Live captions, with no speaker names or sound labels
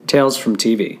Tales from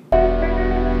TV.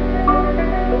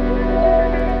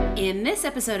 In this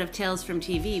episode of Tales from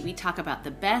TV, we talk about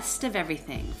the best of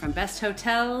everything, from best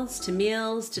hotels to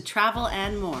meals to travel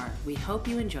and more. We hope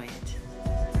you enjoy it.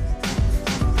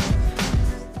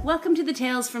 Welcome to the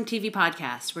Tales from TV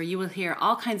podcast, where you will hear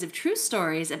all kinds of true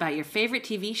stories about your favorite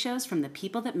TV shows from the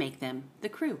people that make them, the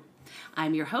crew.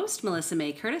 I'm your host, Melissa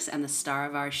May Curtis, and the star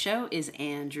of our show is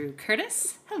Andrew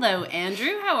Curtis. Hello,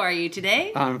 Andrew. How are you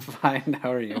today? I'm fine.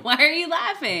 How are you? Why are you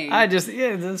laughing?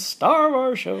 The star of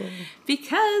our show.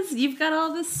 Because you've got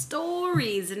all the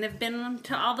stories and have been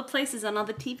to all the places on all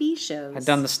the TV shows. I've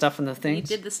done the stuff and the things.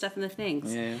 You did the stuff and the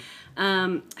things. Yeah.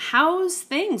 How's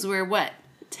things? We're what?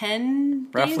 10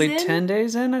 days Roughly in? 10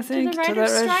 days in, I think. To the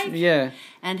writer's strike? Yeah.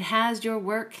 And has your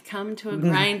work come to a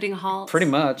grinding halt? Pretty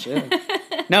much, yeah.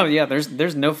 No, yeah,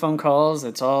 there's no phone calls.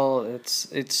 It's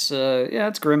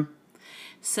grim.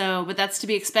 So, but that's to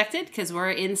be expected because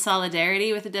we're in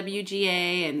solidarity with the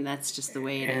WGA, and that's just the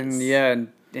way it is. And yeah,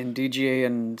 and DGA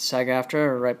and SAG-AFTRA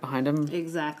are right behind them.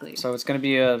 Exactly. So it's going to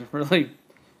be a really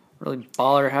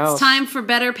baller house. It's time for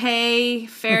better pay,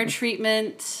 fair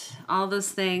treatment, all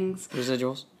those things.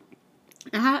 Residuals.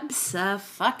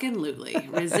 Abso-fucking-lutely.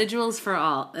 Residuals for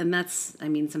all. And that's,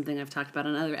 something I've talked about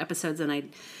on other episodes, and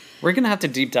We're going to have to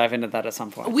deep dive into that at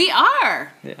some point. We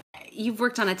are! Yeah. You've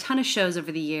worked on a ton of shows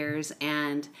over the years,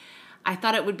 and I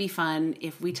thought it would be fun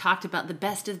if we talked about the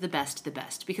best of the best of the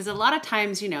best. Because a lot of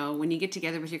times, when you get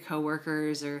together with your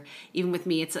coworkers, or even with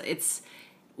me, it's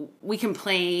we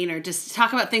complain or just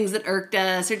talk about things that irked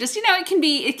us, or just, it can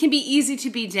be easy to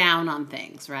be down on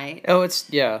things, right? Oh,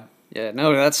 yeah.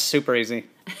 No, that's super easy.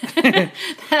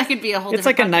 That could be a whole It's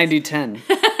like podcast.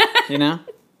 a 90-10,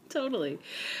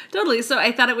 Totally. So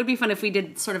I thought it would be fun if we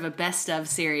did sort of a best of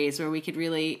series where we could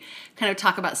really kind of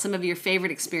talk about some of your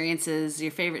favorite experiences,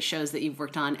 your favorite shows that you've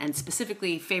worked on, and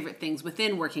specifically favorite things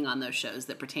within working on those shows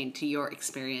that pertain to your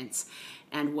experience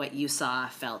and what you saw,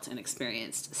 felt, and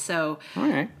experienced. So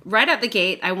right out the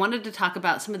gate, I wanted to talk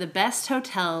about some of the best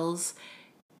hotels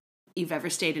you've ever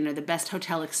stayed in, or the best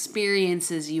hotel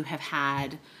experiences you have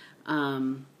had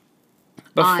on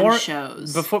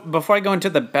shows. Before I go into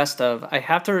the best of, I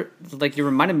have to, you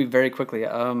reminded me very quickly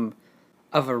of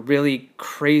a really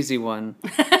crazy one.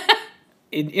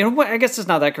 I guess it's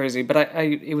not that crazy, but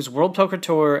it was World Poker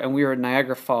Tour, and we were at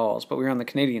Niagara Falls, but we were on the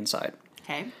Canadian side.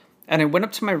 Okay. And I went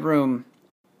up to my room.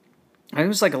 It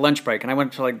was like a lunch break, and I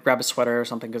went to grab a sweater or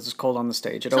something because it's cold on the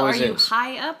stage. It always is. So are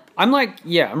you high up? I'm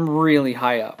really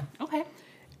high up. Okay.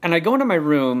 And I go into my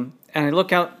room, and I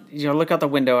look out the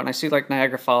window, and I see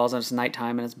Niagara Falls, and it's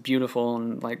nighttime, and it's beautiful,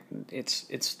 and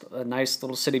it's a nice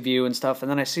little city view and stuff. And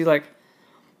then I see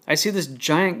this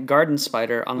giant garden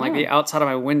spider on the outside of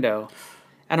my window,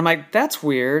 and I'm like, that's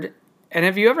weird. And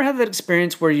have you ever had that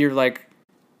experience where you're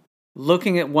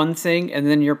looking at one thing, and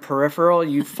then your peripheral,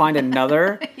 you find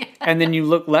another, yeah. And then you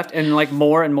look left, and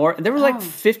more and more. And there were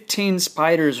 15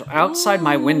 spiders outside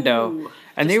my window,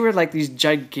 and they were these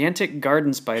gigantic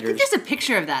garden spiders. I think there's a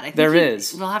picture of that. I think there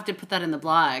is. We'll have to put that in the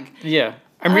blog. Yeah.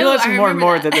 I'm realizing more and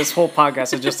more that this whole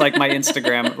podcast is just my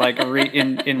Instagram,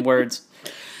 in words.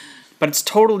 But it's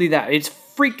totally that. It's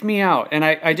freaked me out, and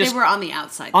I just... They were on the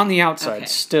outside. On the outside,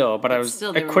 still. But I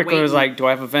quickly was do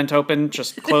I have a vent open?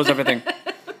 Just close everything.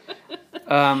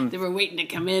 They were waiting to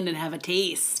come in and have a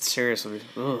taste. Seriously.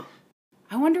 Ugh.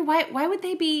 I wonder why would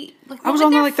they be... I was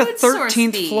on the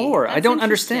 13th floor. That's I don't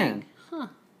understand. Huh.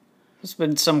 There's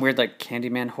been some weird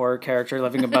Candyman horror character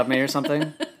living above me or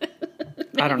something.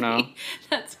 I don't know.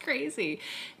 That's crazy.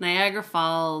 Niagara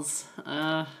Falls.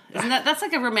 Isn't that's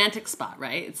a romantic spot,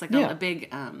 right? It's a big...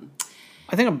 I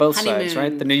think on both sides,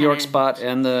 right? The New York spot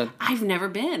and the... I've never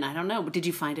been. I don't know. Did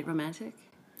you find it romantic?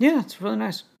 Yeah, it's really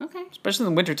nice. Okay. Especially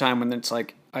in the wintertime when it's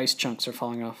ice chunks are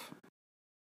falling off.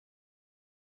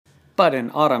 But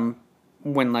in autumn,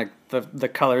 when the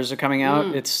colors are coming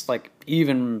out, it's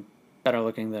even better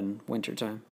looking than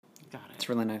wintertime. Got it. It's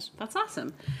really nice. That's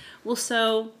awesome. Well,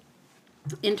 so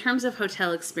in terms of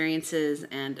hotel experiences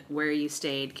and where you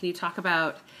stayed, can you talk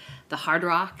about the Hard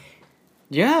Rock?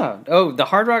 Yeah. Oh, the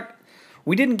Hard Rock.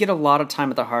 We didn't get a lot of time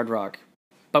at the Hard Rock,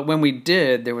 but when we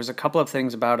did, there was a couple of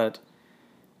things about it.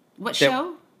 What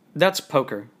show? That's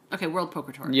poker. Okay, World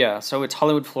Poker Tour. Yeah, so it's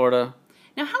Hollywood, Florida.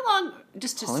 Now, how long,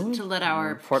 just to let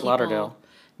our Fort Lauderdale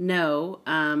know,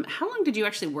 how long did you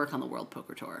actually work on the World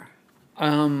Poker Tour?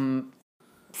 From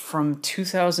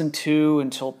 2002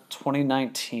 until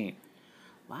 2019.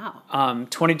 Wow.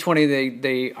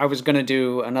 2020, I was going to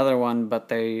do another one, but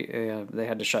they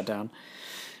had to shut down.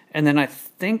 And then I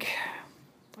think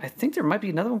there might be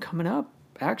another one coming up,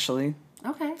 actually.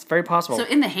 Okay. It's very possible. So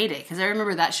in the heyday, because I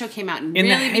remember that show came out and In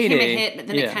the really became a heyday, hit, but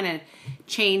then yeah. it kind of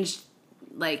changed,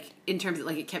 like, in terms of,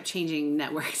 like, it kept changing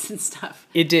networks and stuff.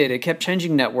 It did. It kept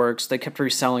changing networks. They kept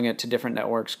reselling it to different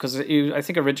networks because I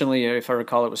think originally, if I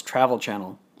recall, it was Travel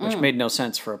Channel, which made no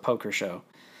sense for a poker show.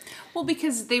 Well,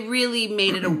 because they really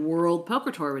made it a world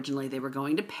poker tour originally. They were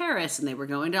going to Paris and they were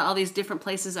going to all these different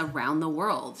places around the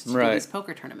world to do these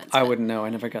poker tournaments. I But wouldn't know. I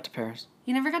never got to Paris.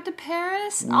 You never got to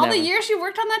Paris? All the Never. years you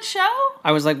worked on that show?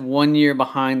 I was like 1 year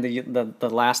behind the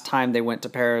last time they went to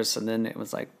Paris, and then it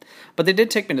was like, but they did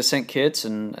take me to St. Kitts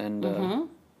and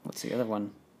what's the other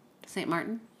one? St.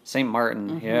 Martin? St.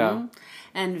 Martin. Yeah.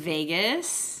 And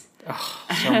Vegas.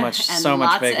 So much, And so much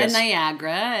lots Vegas. and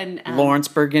Niagara and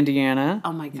Lawrenceburg, Indiana.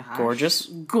 oh my gosh, Gorgeous.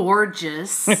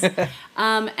 gorgeous.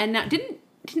 And now didn't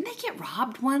they get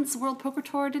robbed once? World Poker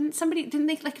Tour didn't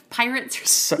they like pirates or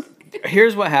something? So,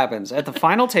 here's what happens at the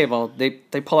final table. They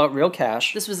pull out real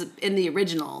cash. This was in the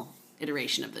original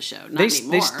iteration of the show. Not They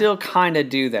anymore. still kind of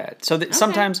do that. So that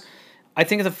sometimes, I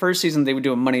think in the first season they would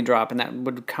do a money drop, and that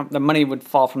would the money would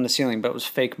fall from the ceiling, but it was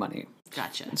fake money.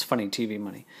 Gotcha. It's funny TV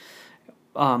money.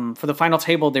 For the final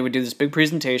table, they would do this big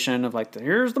presentation of like,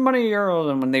 here's the money, euro,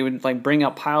 and when they would like bring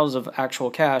out piles of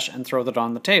actual cash and throw that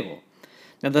on the table.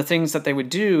 Now the things that they would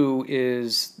do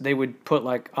is they would put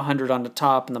like 100 on the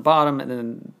top and the bottom, and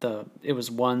then it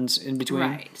was ones in between.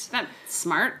 Right. That's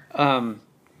smart.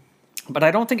 But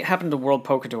I don't think it happened to World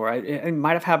Poker Tour. It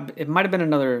might have been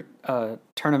another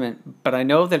tournament, but I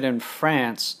know that in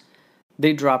France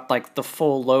they dropped like the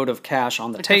full load of cash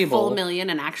on the Like table. a full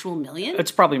million, an actual million? It's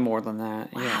probably more than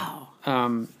that. Wow.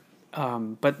 Yeah.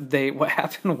 But what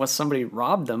happened was somebody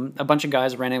robbed them. A bunch of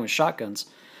guys ran in with shotguns,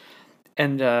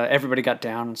 and everybody got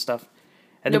down and stuff.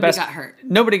 And Nobody got hurt.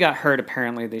 Nobody got hurt.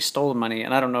 Apparently, they stole the money,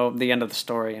 and I don't know the end of the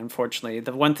story. Unfortunately,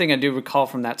 the one thing I do recall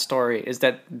from that story is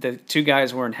that the two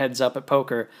guys were in heads up at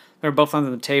poker. They were both under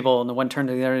the table, and the one turned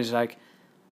to the other. He's like,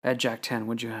 "I had Jack 10.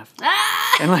 What'd you have?"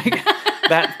 And like.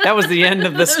 That was the end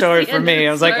of the story for me.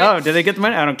 I was like, oh, did they get the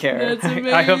money? I don't care. That's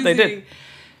amazing. I hope they did.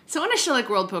 So on a show like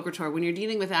World Poker Tour, when you're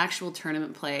dealing with actual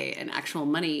tournament play and actual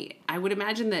money, I would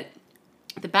imagine that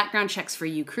the background checks for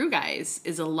you crew guys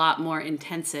is a lot more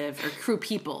intensive, or crew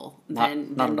people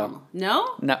than not at all. normal.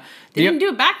 No? No. They didn't do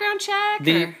a background check?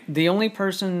 The only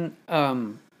person,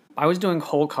 I was doing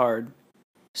whole card.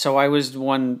 So I was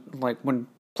one, like when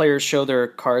players show their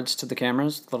cards to the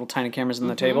cameras, little tiny cameras on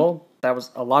the table, that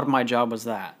was a lot of my job was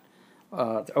that.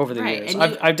 Over the years,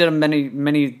 and I've done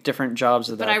many different jobs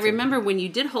of that. But I remember when you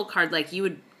did whole card, like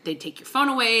they'd take your phone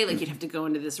away, like you'd have to go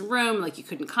into this room, like you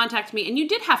couldn't contact me, and you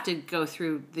did have to go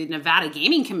through the Nevada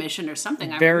Gaming Commission or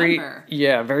something. I remember.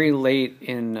 Yeah, very late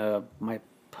in my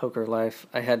poker life,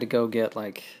 I had to go get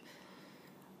like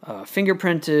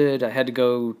fingerprinted. I had to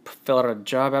go fill out a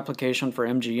job application for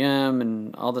MGM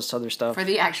and all this other stuff. For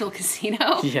the actual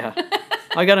casino? Yeah.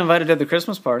 I got invited to the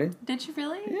Christmas party. Did you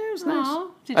really? Yeah, it was nice. Aw.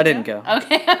 I didn't go.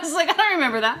 Okay, I was like, I don't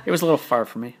remember that. It was a little far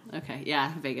for me. Okay,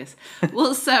 yeah, Vegas.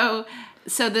 Well, so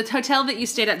the hotel that you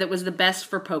stayed at that was the best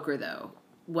for poker, though,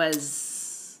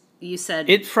 was, you said...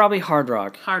 It's probably Hard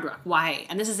Rock. Hard Rock. Why?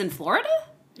 And this is in Florida?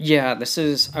 Yeah, this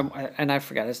is... and I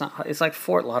forgot. It's not. It's like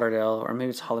Fort Lauderdale, or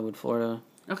maybe it's Hollywood, Florida.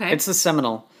 Okay. It's the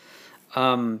Seminole.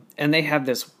 And they have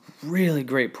this really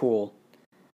great pool.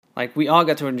 Like, we all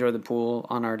got to enjoy the pool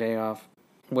on our day off.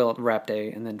 Well, wrap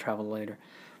day, and then travel later.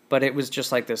 But it was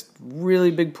just like this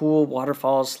really big pool,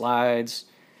 waterfalls, slides,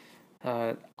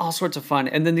 all sorts of fun.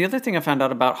 And then the other thing I found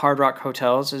out about Hard Rock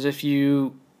hotels is if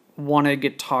you want a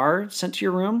guitar sent to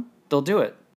your room, they'll do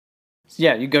it.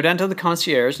 Yeah, you go down to the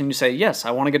concierge and you say, yes,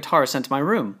 I want a guitar sent to my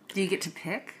room. Do you get to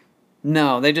pick?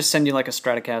 No, they just send you like a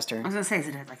Stratocaster. I was going to say, is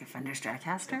it like a Fender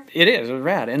Stratocaster? It is. It was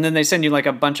rad. And then they send you like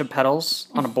a bunch of pedals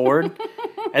on a board.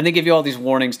 And they give you all these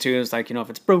warnings too. It's like, if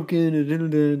it's broken,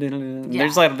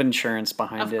 there's a lot of insurance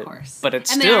behind it. Of course. But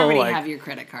it's and still they already like, have your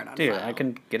credit card on dude, file. I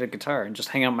can get a guitar and just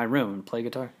hang out in my room and play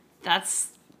guitar. That's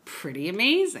pretty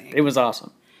amazing. It was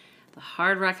awesome. The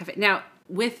Hard Rock Cafe. Now,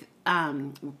 with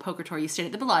Poker Tour, you stayed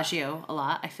at the Bellagio a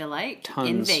lot, I feel like. Tons.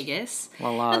 In Vegas. A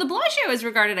lot. Now, the Bellagio is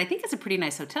regarded, I think, as a pretty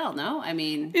nice hotel, no? I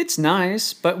mean... It's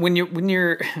nice, but when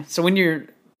you're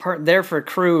there for a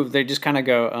crew, they just kind of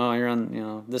go, oh, you're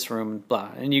on, this room, blah.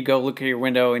 And you go look at your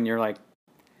window and you're like,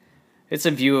 it's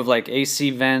a view of like AC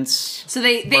vents. So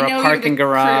they or know a you're parking the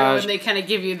garage. crew and they kind of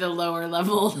give you the lower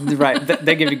level. Right,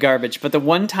 they give you garbage. But the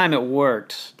one time it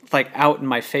worked, like out in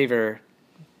my favor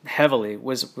heavily,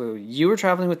 was you were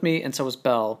traveling with me and so was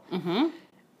Belle. Mm-hmm.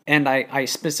 And I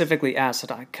specifically asked,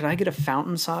 could I get a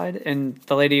fountain side? And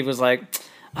the lady was like,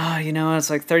 it's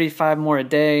like 35 more a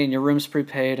day and your room's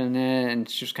prepaid and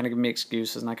she was kind of giving me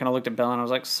excuses. And I kind of looked at Belle and I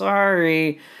was like,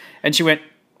 sorry. And she went,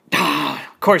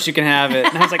 of course you can have it.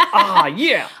 And I was like,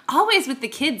 yeah. Always with the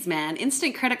kids, man.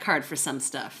 Instant credit card for some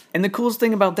stuff. And the coolest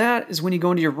thing about that is when you go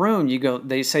into your room,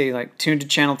 they say like tune to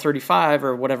channel 35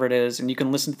 or whatever it is, and you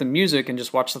can listen to the music and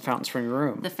just watch the fountains from your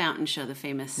room. The fountain show, the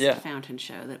famous fountain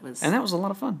show that was... And that was a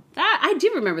lot of fun. I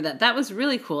do remember that. That was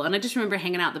really cool. And I just remember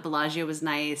hanging out. The Bellagio was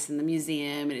nice, and the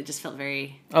museum, and it just felt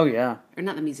very... Oh, yeah. Or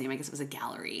not the museum, I guess it was a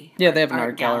gallery. Yeah, they have an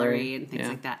art gallery. And things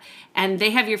like that. And they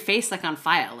have your face like on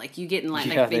file. Like you get in line,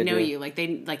 like they know you. Like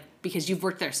because you've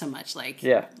worked there so much, like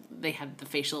they have the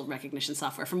facial recognition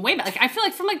software from way back. Like I feel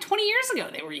like from like 20 years ago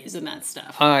they were using that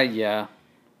stuff. Yeah.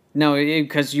 No,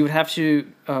 because you would have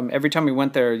to, every time we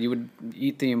went there, you would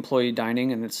eat the employee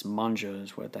dining, and it's manja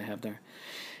is what they have there.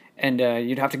 And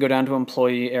you'd have to go down to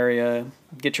employee area,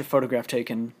 get your photograph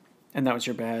taken, and that was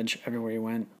your badge everywhere you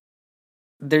went.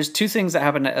 There's two things that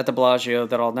happened at the Bellagio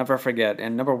that I'll never forget.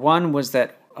 And number one was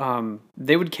that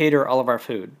they would cater all of our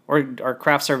food, or our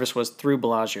craft service was through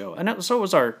Bellagio, and so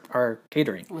was our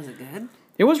catering. Was it good?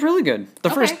 It was really good.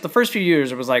 The first few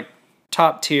years, it was like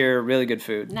top tier, really good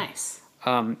food. Nice.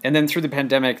 And then through the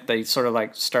pandemic, they sort of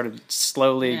like started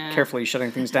slowly, carefully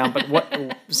shutting things down.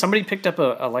 But somebody picked up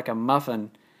a muffin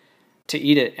to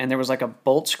eat it, and there was like a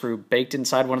bolt screw baked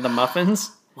inside one of the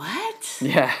muffins. What?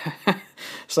 Yeah.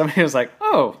 Somebody was like,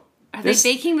 "Oh, are they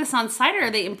baking this on site, or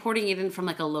are they importing it in from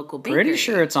like a local bakery?" Pretty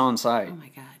sure it's on site. Oh my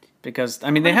god! Because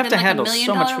I mean, they have to handle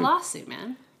so much food. $1 million lawsuit,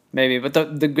 man. Maybe, but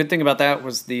the good thing about that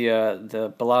was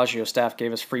the Bellagio staff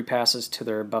gave us free passes to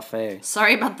their buffet.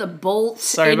 Sorry about the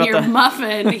bolts in your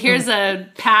muffin. Here's a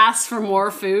pass for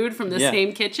more food from the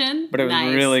same kitchen. But it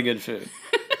was really good food.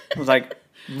 It was like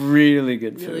really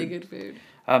good food. Really good food.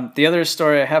 The other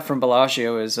story I have from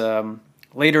Bellagio is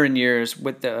later in years,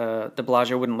 with the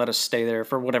Bellagio wouldn't let us stay there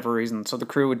for whatever reason, so the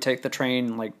crew would take the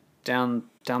train like down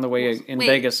the way in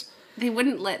Vegas. They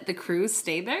wouldn't let the crew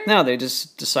stay there? No, they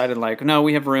just decided like, no,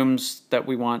 we have rooms that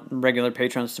we want regular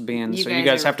patrons to be in, so you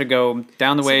guys have to go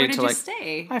down the way where did to you like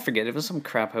stay? I forget, it was some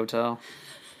crap hotel.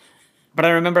 But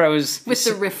I remember I was with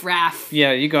the riffraff.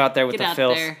 Yeah, you go out there with the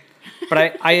filth. There.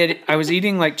 But I was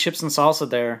eating like chips and salsa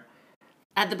there.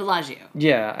 At the Bellagio.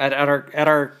 Yeah, at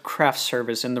our craft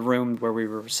service in the room where we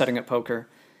were setting up poker.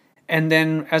 And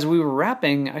then as we were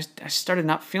wrapping, I started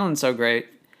not feeling so great.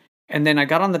 And then I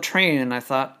got on the train and I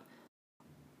thought,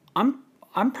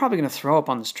 I'm probably going to throw up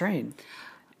on this train.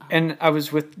 Oh. And I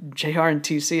was with JR and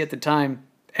TC at the time,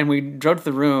 and we drove to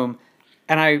the room,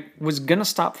 and I was going to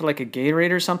stop for like a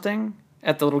Gatorade or something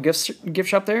at the little gift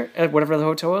shop there, at whatever the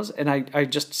hotel was, and I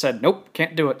just said, nope,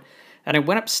 can't do it. And I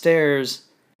went upstairs,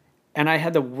 and I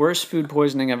had the worst food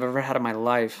poisoning I've ever had in my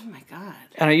life. Oh my God.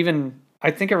 And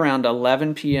I think around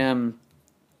 11 p.m.,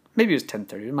 maybe it was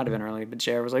 10:30, it might have been early, but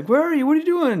JR was like, where are you? What are you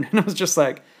doing? And I was just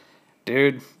like,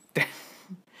 dude,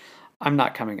 I'm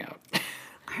not coming out.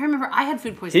 I remember I had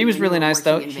food poisoning. He was really nice,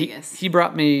 though. He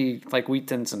brought me like Wheat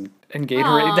Thins and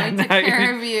Gatorade that night. Took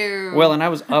care of you. Well, and I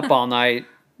was up all night.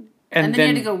 And then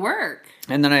you had to go work.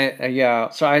 And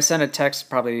then so I sent a text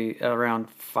probably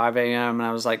around 5 a.m. and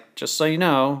I was like, just so you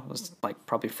know, I was like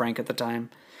probably Frank at the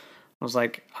time. I was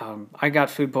like, I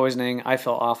got food poisoning. I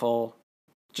feel awful.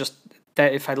 Just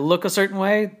that if I look a certain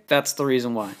way, that's the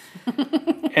reason why.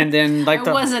 And then like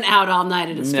I wasn't out all night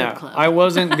at a strip club. I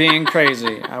wasn't being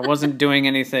crazy. I wasn't doing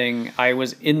anything. I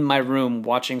was in my room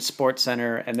watching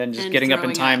SportsCenter and then just getting up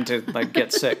in time to like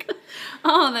get sick.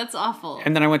 Oh, that's awful.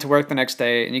 And then I went to work the next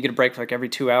day, and you get a break for like every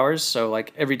 2 hours. So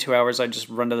like every 2 hours, I'd just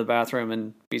run to the bathroom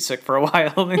and be sick for a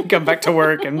while, and come back to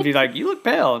work and be like, "You look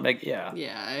pale." And like, yeah.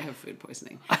 Yeah, I have food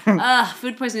poisoning.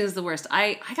 Food poisoning is the worst.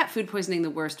 I got food poisoning the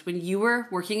worst when you were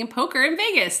working in poker in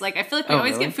Vegas. Like I feel like we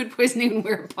always get food poisoning when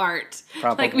we're apart.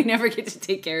 Probably. Like we never get to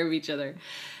take care of each other.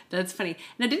 That's funny.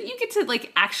 Now, didn't you get to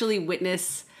like actually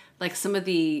witness like some of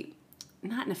the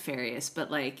not nefarious,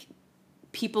 but like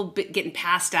people getting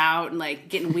passed out and like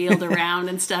getting wheeled around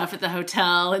and stuff at the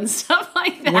hotel and stuff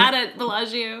like that at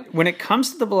Bellagio? When it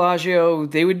comes to the Bellagio,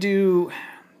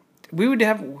 we would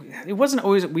have, it wasn't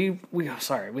always, we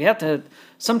have to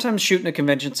sometimes shoot in a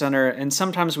convention center, and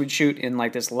sometimes we'd shoot in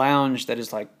like this lounge that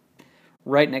is like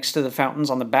right next to the fountains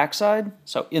on the backside.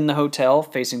 So in the hotel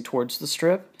facing towards the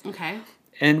strip. Okay.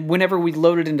 And whenever we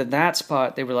loaded into that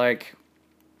spot, they were like,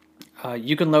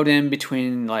 you can load in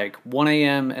between like 1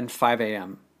 a.m. and 5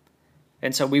 a.m.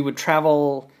 And so we would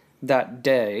travel that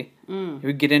day.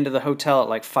 We'd get into the hotel at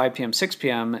like 5 p.m., 6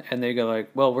 p.m. And they go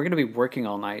like, well, we're going to be working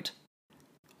all night.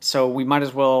 So we might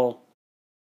as well,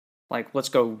 like, let's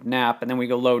go nap. And then we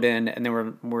go load in. And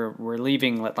then we're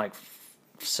leaving at like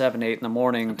 7, 8 in the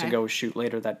morning to go shoot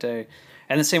later that day.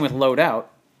 And the same with load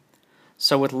out.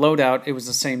 So with load out, it was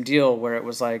the same deal where it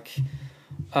was like,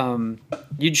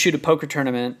 you'd shoot a poker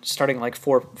tournament starting at like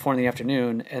 4 in the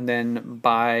afternoon, and then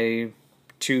by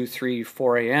 2, 3,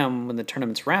 4 a.m. when the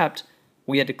tournament's wrapped,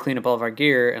 we had to clean up all of our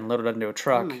gear and load it into a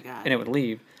truck, my God. and it would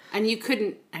leave. And you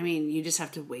couldn't, I mean, you just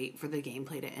have to wait for the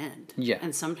gameplay to end. Yeah.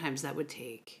 And sometimes that would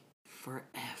take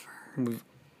forever.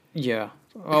 Yeah,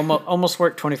 almost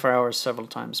worked 24 hours several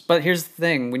times. But here's the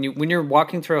thing: when you're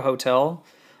walking through a hotel,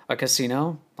 a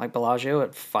casino like Bellagio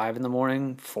at 5 in the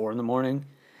morning, 4 in the morning,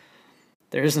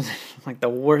 there's like the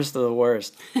worst of the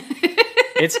worst.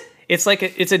 it's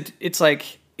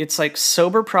like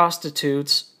sober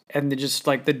prostitutes and they're just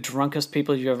like the drunkest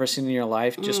people you've ever seen in your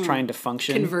life, just trying to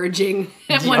function, Converging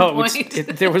at one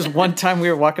point. There was one time we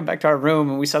were walking back to our room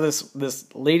and we saw this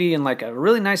lady in like a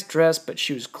really nice dress, but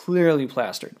she was clearly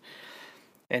plastered,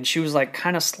 and she was like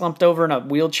kind of slumped over in a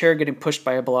wheelchair, getting pushed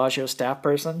by a Bellagio staff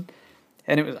person,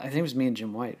 and I think it was me and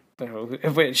Jim White.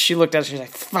 But she looked at us, she was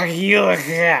like, "Fuck you, look at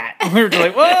that!" And we were just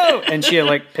like, "Whoa!" And she had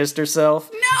like pissed herself.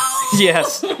 No.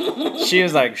 Yes, she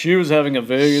was having a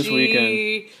Vegas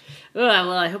weekend. Oh,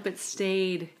 well, I hope it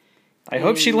stayed. I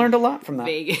hope she learned a lot from that.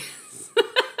 Vegas.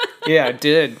 Yeah, I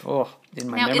did. Oh, in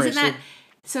my Now, memory. isn't that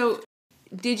so?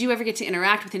 Did you ever get to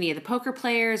interact with any of the poker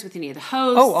players, with any of the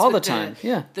hosts? Oh, all the time.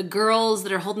 Yeah. The girls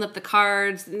that are holding up the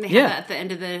cards, and they have that at the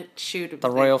end of the shoot. The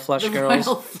Royal Flush Girls.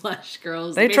 Royal Flush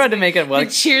Girls. They tried to make it like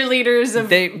the cheerleaders of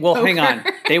poker. Hang on.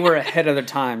 They were ahead of their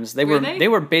times. They Were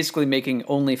were basically making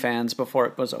OnlyFans before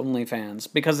it was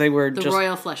OnlyFans, because they were the just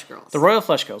Royal Flush Girls. The Royal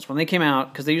Flush Girls, when they came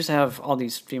out, because they used to have all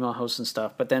these female hosts and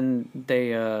stuff, but then they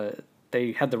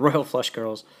had the Royal Flush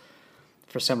Girls.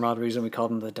 For some odd reason, we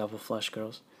called them the Double Flush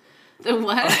Girls. The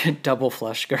what? Double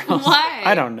Flush Girls. Why?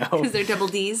 I don't know. Because they're double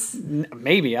D's?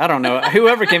 Maybe. I don't know.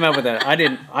 Whoever came up with that. I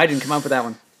didn't come up with that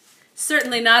one.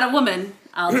 Certainly not a woman.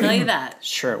 I'll tell you that.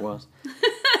 Sure it was.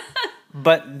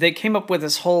 But they came up with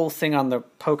this whole thing on the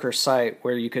poker site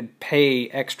where you could pay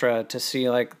extra to see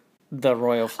like the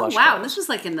Royal Flush. Oh, wow. Girls. This was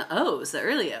like in the O's, the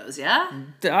early O's, yeah?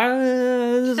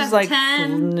 This is like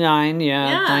 9,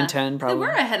 9, 10 probably. They were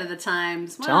ahead of the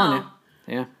times. Wow. Telling you.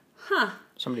 Yeah. Huh.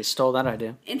 Somebody stole that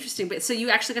idea. Interesting. But so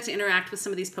you actually got to interact with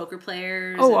some of these poker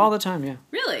players? Oh, all the time, yeah.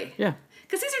 Really? Yeah.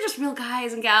 Because these are just real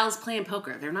guys and gals playing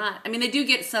poker. They're not... I mean, they do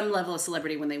get some level of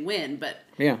celebrity when they win, but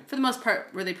yeah, for the most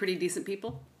part, were they pretty decent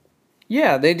people?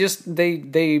 Yeah, they just...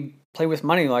 They play with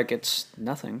money like it's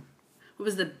nothing. What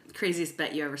was the craziest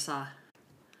bet you ever saw?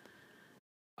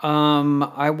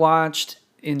 I watched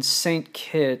in St.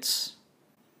 Kitts...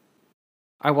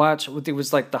 it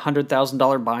was like the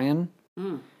 $100,000 buy-in.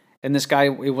 And this guy,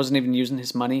 it wasn't even using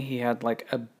his money. He had like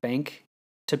a bank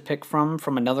to pick from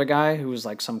another guy who was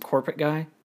like some corporate guy.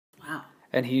 Wow.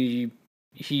 And he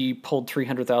pulled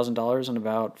 $300,000 in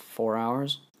about 4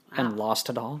 hours and lost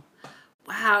it all.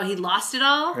 Wow, he lost it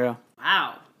all? Yeah.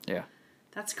 Wow. Yeah.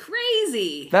 That's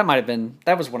crazy. That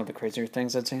was one of the crazier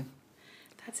things I'd seen.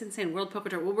 That's insane. World Poker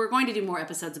Tour. Well, we're going to do more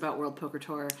episodes about World Poker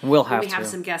Tour. We'll have to. We have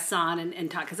some guests on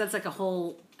and talk, because that's like a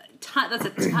whole that's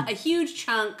a huge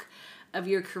chunk of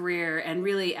your career, and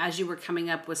really as you were coming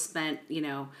up was spent,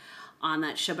 on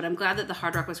that show. But I'm glad that the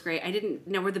Hard Rock was great. I didn't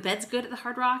know, were the beds good at the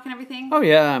Hard Rock and everything? Oh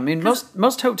yeah, I mean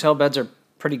most hotel beds are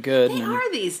pretty good. They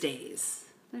are these days.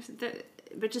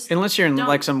 But just unless you're in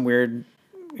like some weird,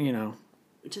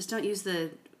 just don't use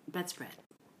the bedspread.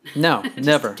 No,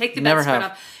 never. Take the never bedspread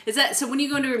have. off. Is that so? When you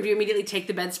go into a room, do you immediately take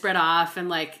the bedspread off and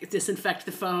like disinfect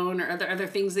the phone, or are there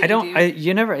things that you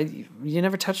do? You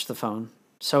never touch the phone.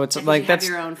 So it's like that's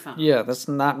your own phone. Yeah, that's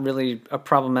not really a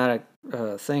problematic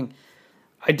thing.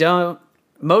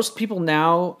 Most people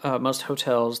now, most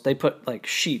hotels, they put like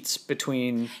sheets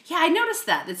between. Yeah, I noticed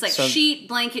that. It's like sheet,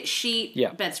 blanket, sheet,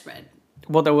 bedspread.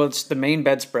 Well, it's the main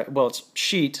bedspread. Well, it's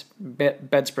sheet,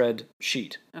 bedspread,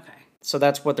 sheet. Okay. So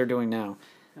that's what they're doing now.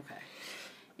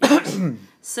 Okay.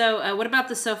 So what about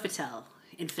the Sofitel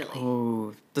in Philly?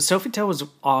 Oh, the Sofitel was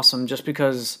awesome just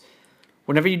because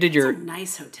whenever you did It's a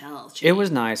nice hotel. It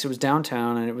was nice. It was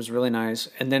downtown and it was really nice.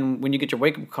 And then when you get your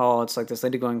wake-up call, it's like this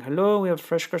lady going, "Hello, we have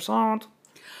fresh croissant."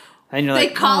 And you're they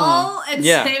like, call and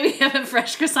say we have a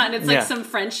fresh croissant. It's like some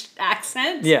French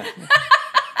accent. Yeah.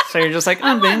 So you're just like,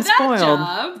 I'm being spoiled.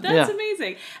 Job. That's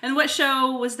amazing. And what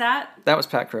show was that? That was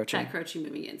Pat Croce. Pat Croce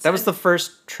moving in. That was the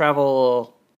first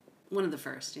travel. One of the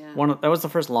first, yeah. That was the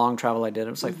first long travel I did. It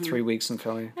was like 3 weeks in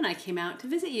Philly. And I came out to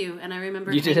visit you, and I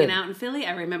remember hanging out in Philly.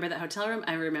 I remember that hotel room.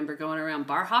 I remember going around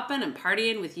bar hopping and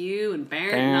partying with you and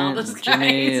Barrett and all those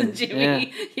guys and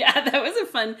Jimmy. Yeah, that was a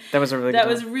fun. That was a really. That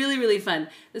was really, really fun.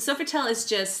 The Sofitel is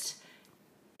just.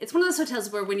 It's one of those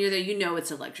hotels where when you're there, it's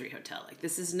a luxury hotel. Like,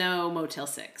 this is no Motel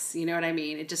 6. You know what I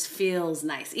mean? It just feels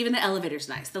nice. Even the elevator's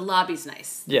nice. The lobby's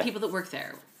nice. The people that work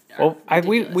there. Well,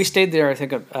 we ridiculous. stayed there, I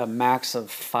think, a max of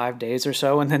 5 days or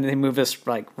so, and then they moved us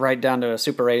like right down to a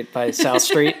Super 8 by South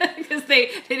Street. Because they'd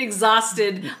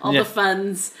exhausted all Yeah. the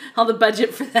funds, all the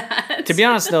budget for that. To be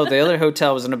honest, though, the other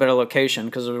hotel was in a better location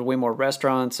because there were way more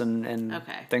restaurants and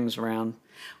Okay. things around.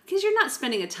 Because you're not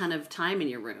spending a ton of time in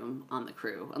your room on the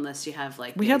crew unless you have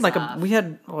like We had days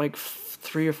off.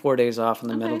 3 or 4 days off in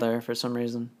the middle Okay. there for some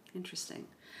reason. Interesting.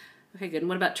 Okay, good. And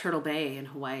what about Turtle Bay in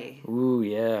Hawaii? Ooh,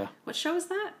 yeah. What show is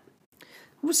that?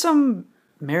 It was some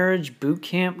marriage boot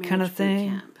camp kind Marriage of boot thing.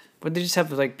 camp. Where they just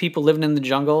have like people living in the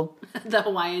jungle. The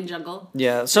Hawaiian jungle.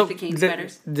 Yeah, so the king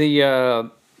spiders.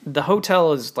 the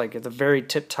hotel is like at the very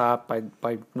tip top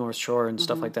by North Shore and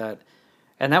stuff like that,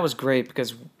 and that was great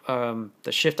because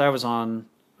the shift I was on,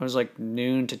 it was like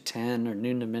noon to 10 or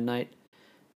noon to midnight,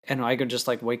 and I could just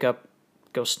like wake up,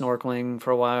 go snorkeling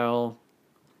for a while,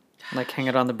 like hang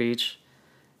out on the beach,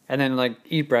 and then like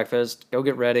eat breakfast, go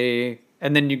get ready,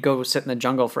 and then you go sit in the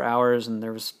jungle for hours, and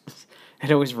there was.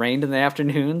 It always rained in the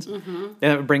afternoons. And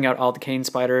it would bring out all the cane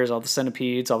spiders, all the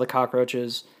centipedes, all the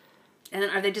cockroaches. And then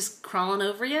are they just crawling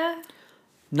over you?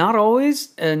 Not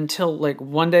always until like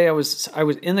one day I was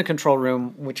in the control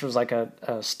room, which was like a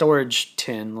storage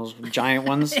tin, those giant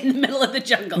ones In the middle of the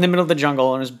jungle. in the middle of the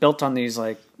jungle, and it was built on these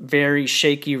like very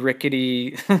shaky,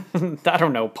 rickety, I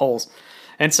don't know, poles.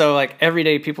 And so like every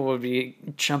day people would be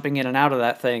jumping in and out of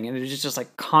that thing, and it was just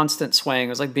like constant swaying.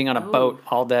 It was like being on a boat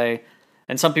all day.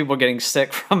 And some people were getting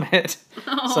sick from it.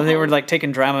 So they were like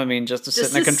taking Dramamine just to sit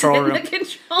in the control room. In the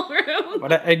control room.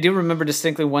 But I do remember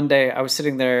distinctly one day I was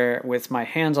sitting there with my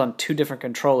hands on two different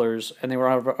controllers, and they were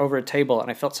over a table,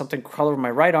 and I felt something crawl over my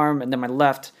right arm and then my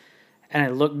left, and I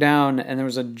looked down and there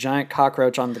was a giant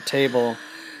cockroach on the table,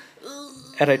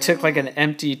 and I took like an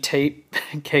empty tape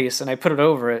case and I put it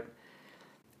over it,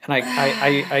 and I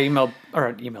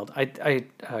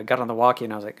got on the walkie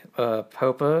and I was like,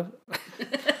 Popa,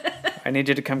 I need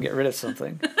you to come get rid of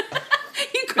something.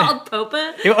 You called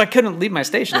Popa? I couldn't leave my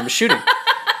station. I was shooting.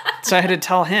 So I had to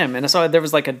tell him. And so there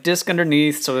was like a disc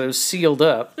underneath, so it was sealed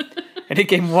up. And he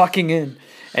came walking in.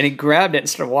 And he grabbed it and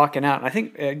started walking out. And I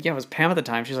think, it was Pam at the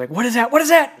time. She was like, "What is that? What is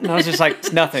that?" And I was just like,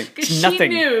 "It's nothing. It's nothing."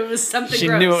 She knew it was something She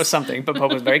gross. knew it was something. But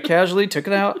Pope was very casually, took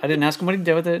it out. I didn't ask him what he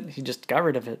did with it. He just got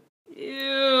rid of it.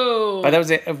 Ew. But that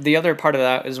was it. The other part of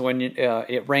that is when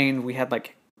it rained, we had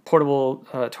like portable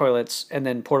toilets and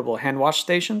then portable hand wash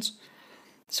stations.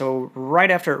 So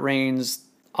right after it rains,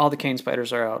 all the cane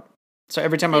spiders are out. So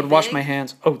every time I They would wash big? my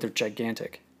hands, they're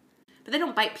gigantic. But they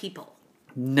don't bite people.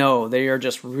 No, they are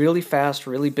just really fast,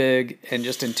 really big, and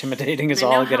just intimidating as I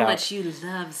know all get how out. much you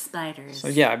love spiders. So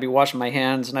yeah, I'd be washing my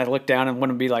hands and I'd look down and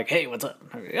wouldn't be like, "Hey, what's up?"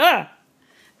 I'd be, "Ah!"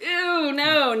 Ew,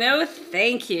 no,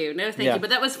 thank you. No, thank Yeah. you. But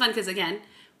that was fun because, again,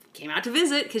 came out to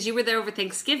visit because you were there over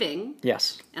Thanksgiving.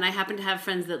 Yes. And I happened to have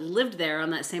friends that lived there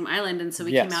on that same island. And so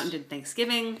we Yes. came out and did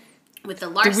Thanksgiving with the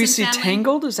Larson Did we see family.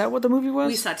 Tangled? Is that what the movie was?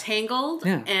 We saw Tangled.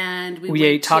 Yeah. And we We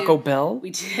went ate Taco to, Bell.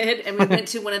 We did. And we went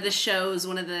to one of the shows,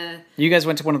 one of the You guys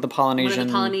went to one of the Polynesian.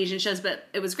 shows, but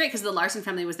it was great because the Larson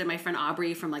family was there. My friend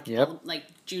Aubrey from like Yep. like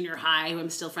junior high, who I'm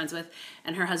still friends with,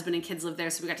 and her husband and kids lived there,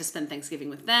 so we got to spend Thanksgiving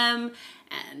with them.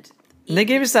 And And they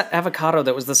gave us that avocado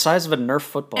that was the size of a Nerf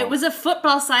football. it was a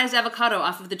football-sized avocado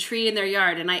off of the tree in their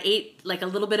yard, and I ate like a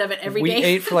little bit of it every day. We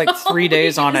ate for like the whole 3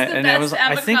 days week. on was it, the and it was. best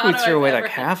I think we avocado threw away I've like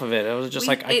ever had. half of it. It was just We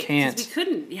like I ate- 'cause can't. We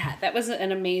couldn't. Yeah, that was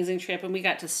an amazing trip, and we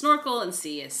got to snorkel and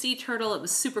see a sea turtle. It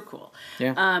was super cool.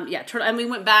 Yeah. Turtle. And we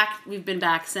went back. We've been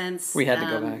back since. We had to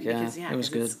go back, yeah. Because, It was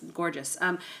 'cause it's gorgeous.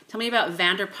 Tell me about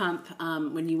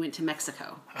Vanderpump when you went to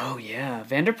Mexico. Oh yeah,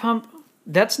 Vanderpump.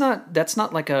 That's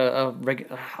not like a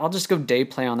regular. I'll just go day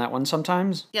play on that one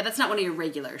sometimes. Yeah, that's not one of your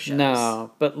regular shows. No,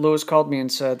 but Lewis called me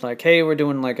and said like, "Hey, we're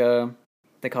doing like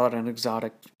they call it an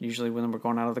exotic usually when we're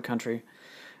going out of the country."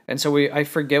 And so I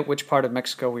forget which part of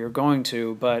Mexico we were going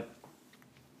to, but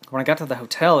when I got to the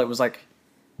hotel, it was like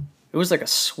a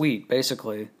suite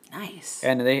basically. Nice.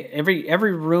 And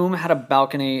every room had a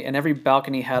balcony, and every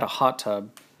balcony had a hot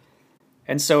tub.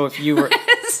 And so if you were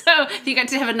So you got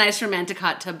to have a nice romantic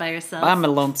hot tub by yourself. I'm a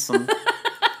lonesome.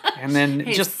 And then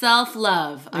Hey, just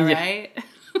self-love, all Yeah. right?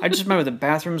 I just remember the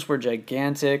bathrooms were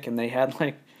gigantic, and they had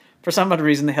like, for some odd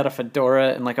reason, they had a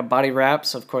fedora and like a body wrap.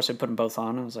 So of course I put them both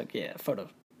on. I was like, yeah, photo.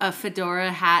 A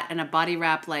fedora hat and a body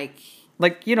wrap, like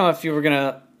Like if you were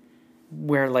gonna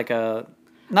wear like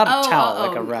not a towel,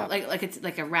 like a wrap. like it's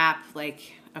like a wrap, like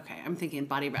okay. I'm thinking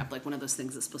body wrap, like one of those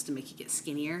things that's supposed to make you get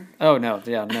skinnier. Oh no,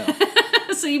 yeah, no,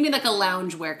 So you mean like a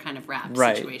loungewear kind of wrap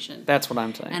right. situation? That's what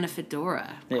I'm saying. And a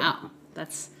fedora. Yeah. Wow,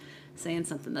 that's saying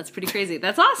something. That's pretty crazy.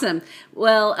 That's awesome.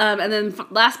 Well, and then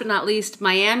last but not least,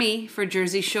 Miami for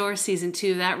Jersey Shore season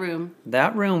 2. That room.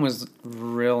 That room was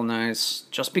real nice,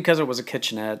 just because it was a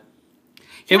kitchenette.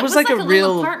 Yeah, it was like a little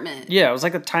real apartment. Yeah, it was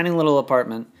like a tiny little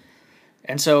apartment.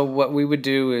 And so what we would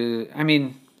do is, I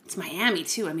mean, it's Miami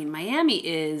too. I mean, Miami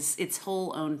is its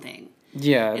whole own thing.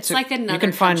 Yeah, it's like another. You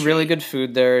can find country. really good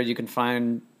food there. You can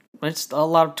find it's a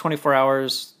lot of 24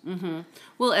 hours. Mm-hmm.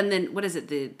 Well, and then what is it?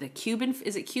 The Cuban,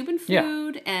 is it Cuban food?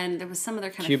 Yeah. And there was some other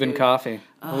kind Cuban of food. coffee.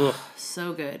 Oh,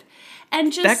 so good.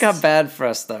 And just that got bad for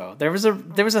us though. There was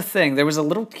a thing. There was a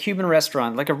little Cuban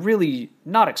restaurant, like a really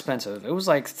not expensive. It was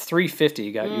like $3.50.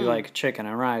 You got you like chicken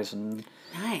and rice and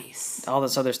nice all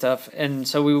this other stuff. And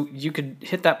so you could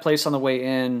hit that place on the way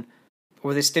in,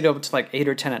 where they stayed open to like 8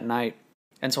 or 10 at night.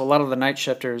 And so a lot of the night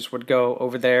shifters would go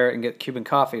over there and get Cuban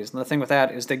coffees. And the thing with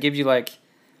that is they give you like...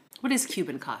 What is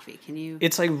Cuban coffee? Can you...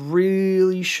 It's like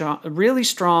really strong,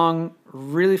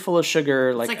 really full of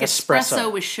sugar, like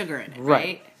espresso with sugar in it,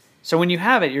 right? So when you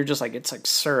have it, you're just like, it's like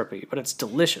syrupy, but it's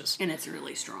delicious. And it's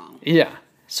really strong. Yeah.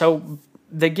 So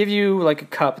they give you like a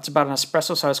cup. It's about an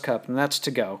espresso-sized cup, and that's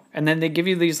to go. And then they give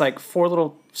you these like 4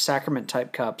 little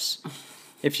sacrament-type cups.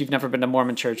 If you've never been to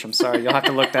Mormon church, I'm sorry. You'll have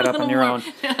to look that up on your own.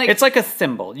 It's like a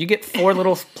thimble. You get 4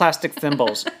 little plastic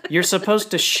thimbles. You're supposed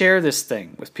to share this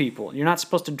thing with people. You're not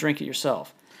supposed to drink it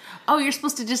yourself. Oh, you're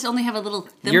supposed to just only have a little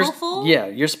thimbleful? Yeah,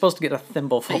 you're supposed to get a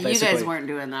thimbleful, basically. You guys weren't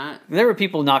doing that. There were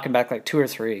people knocking back like 2 or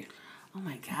 3. Oh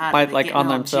my God. Like on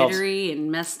themselves. Jittery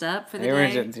and messed up for the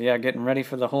day? Yeah, getting ready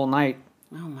for the whole night.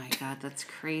 Oh my God, that's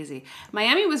crazy.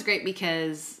 Miami was great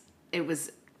because it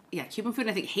was... Yeah, Cuban food,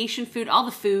 I think Haitian food, all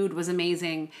the food was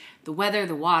amazing. The weather,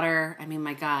 the water, I mean,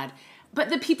 my God. But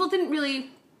the people didn't really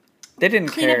clean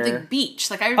care. up the beach.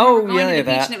 Like, I remember going to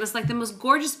the beach, and it was like the most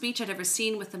gorgeous beach I'd ever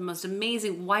seen, with the most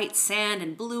amazing white sand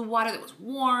and blue water that was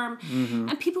warm. Mm-hmm.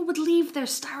 And people would leave their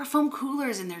styrofoam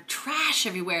coolers and their trash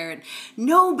everywhere, and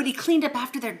nobody cleaned up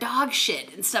after their dog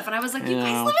shit and stuff. And I was like, you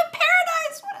guys live in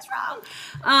paradise. What is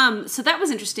wrong? So that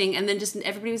was interesting. And then just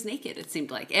everybody was naked, it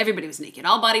seemed like. Everybody was naked.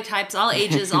 All body types, all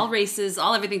ages, all races,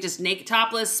 all everything, just naked,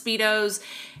 topless, Speedos,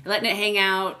 letting it hang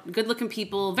out. Good-looking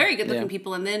people, very good-looking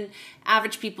people. And then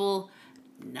average people,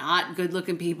 not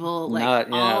good-looking people, like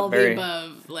the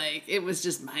above. Like, it was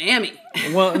just Miami.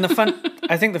 Well, and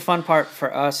I think the fun part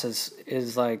for us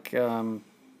is like,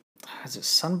 is it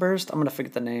Sunburst? I'm going to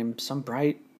forget the name.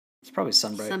 Sunbright? It's probably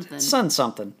Sunbright.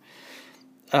 Something.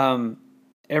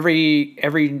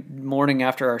 Every morning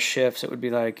after our shifts, it would be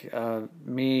like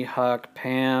me, Huck,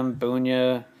 Pam,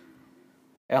 Bunya,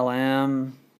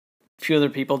 LM, a few other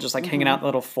people just like hanging out in the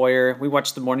little foyer. We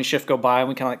watched the morning shift go by, and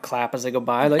we kind of like clap as they go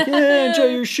by, like, yeah, enjoy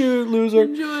your shoot, loser.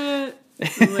 Enjoy it.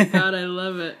 Oh my God, I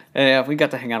love it. Yeah, we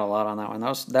got to hang out a lot on that one.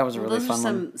 That was a really fun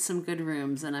one. Some good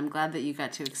rooms, and I'm glad that you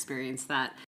got to experience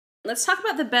that. Let's talk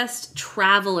about the best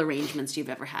travel arrangements you've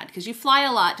ever had, because you fly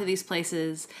a lot to these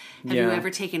places. Have you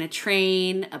ever taken a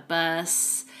train, a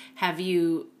bus? Have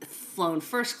you flown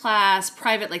first class,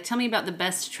 private? Like, tell me about the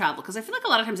best travel, because I feel like a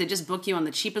lot of times they just book you on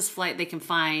the cheapest flight they can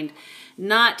find,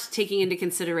 not taking into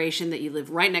consideration that you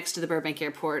live right next to the Burbank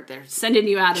airport. They're sending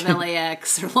you out of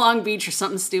LAX or Long Beach or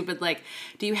something stupid. Like,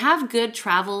 do you have good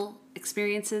travel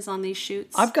experiences on these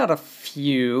shoots? I've got a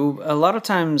few. A lot of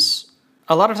times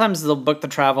they'll book the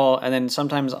travel, and then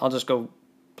sometimes I'll just go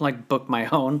like book my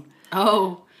own.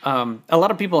 Oh. A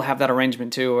lot of people have that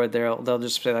arrangement too, where they'll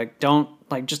just say like, don't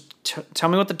like, just tell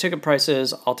me what the ticket price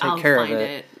is. I'll take care of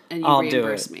it. And you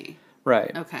reimburse me.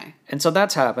 Right. Okay. And so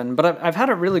that's happened, but I've had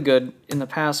it really good in the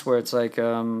past where it's like,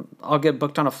 I'll get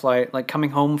booked on a flight, like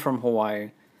coming home from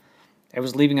Hawaii. I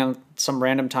was leaving on some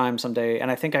random time someday, and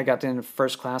I think I got in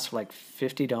first class for like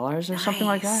 $50 or something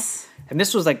like that. And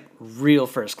this was like real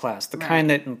first class, the kind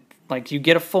that like you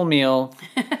get a full meal.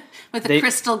 With a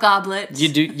crystal goblet. You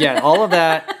do, all of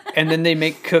that. And then they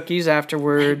make cookies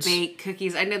afterwards. They bake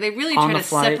cookies. I know they really try to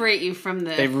separate you from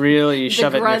the They really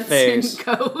shove it in your face.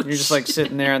 You're just like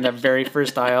sitting there in that very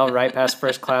first aisle, right past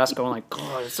first class, going like,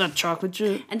 God, is that chocolate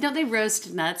chip? And don't they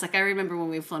roast nuts? Like, I remember when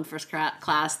we've flown first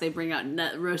class, they bring out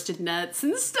roasted nuts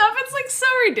and stuff. It's like so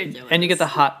ridiculous. And you get the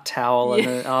hot towel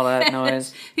and all that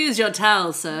noise. Here's your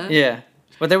towel, sir. Yeah.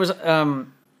 But there was,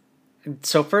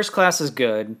 so first class is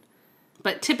good.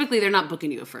 But typically, they're not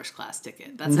booking you a first class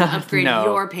ticket. That's an upgrade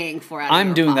you're paying for.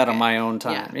 I'm doing that on my own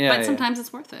time. Yeah, but sometimes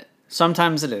it's worth it.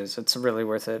 Sometimes it is. It's really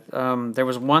worth it. There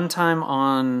was one time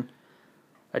on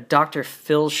a Dr.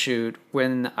 Phil shoot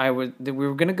when we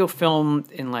were gonna go film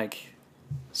in like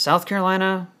South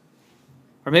Carolina,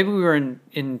 or maybe we were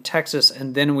in Texas,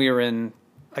 and then we were in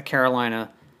Carolina,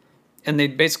 And they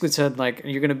basically said, like,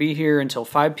 you're going to be here until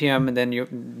 5 p.m. and then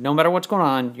no matter what's going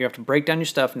on, you have to break down your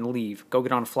stuff and leave. Go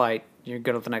get on a flight. You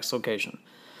go to the next location.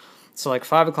 So, like,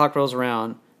 5 o'clock rolls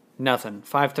around, nothing.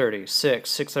 5:30, 6,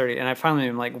 6:30. And I finally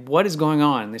am like, what is going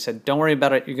on? And they said, don't worry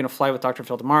about it. You're going to fly with Dr.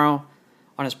 Phil tomorrow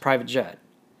on his private jet.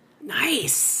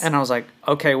 Nice. And I was like,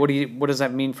 okay, what does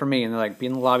that mean for me? And they're like, be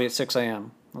in the lobby at 6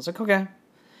 a.m. I was like, okay.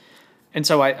 And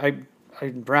so I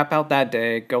wrap out that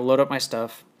day, go load up my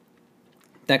stuff.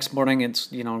 Next morning,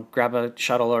 it's, grab a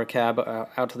shuttle or a cab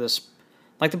out to this.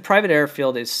 Like, the private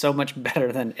airfield is so much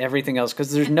better than everything else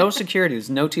because there's no security, there's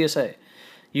no TSA.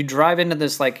 You drive into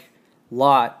this, like,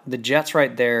 lot, the jet's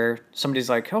right there. Somebody's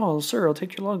like, oh, sir, I'll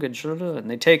take your luggage. And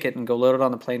they take it and go load it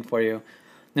on the plane for you. And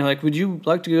they're like, would you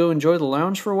like to go enjoy the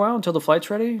lounge for a while until the flight's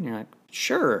ready? And you're like,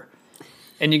 sure.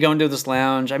 And you go into this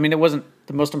lounge. I mean, it wasn't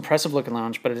the most impressive looking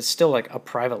lounge, but it's still like a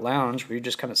private lounge where you're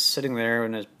just kind of sitting there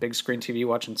in a big screen TV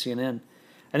watching CNN.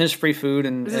 And there's free food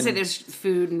and I was gonna say there's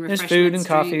food and refreshments. There's food and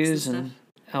coffees and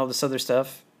all this other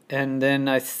stuff. And then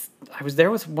I was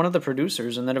there with one of the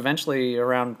producers, and then eventually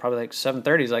around probably like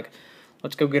 7:30, he's like,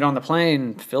 let's go get on the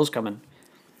plane. Phil's coming.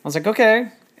 I was like,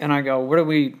 okay. And I go, where do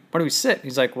we sit?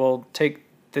 He's like, well, take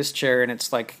this chair, and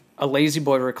it's like a lazy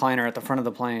boy recliner at the front of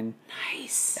the plane.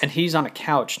 Nice. And he's on a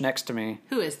couch next to me.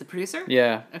 Who is the producer?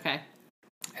 Yeah. Okay.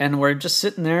 And we're just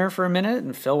sitting there for a minute,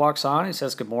 and Phil walks on. He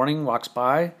says good morning, walks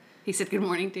by. He said good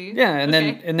morning to you? Yeah,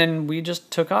 and then we just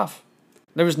took off.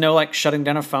 There was no like shutting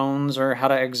down of phones or how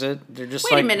to exit. They're just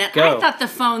Wait a minute. Go. I thought the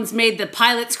phones made the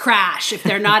pilots crash if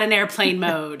they're not in airplane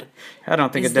mode. I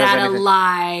don't think is it does anything. Is that a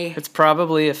lie? It's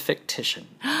probably a fictition.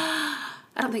 I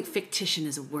don't think fictition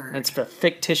is a word. It's a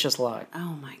fictitious lie.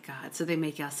 Oh my God. So they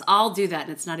make us all do that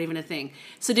and it's not even a thing.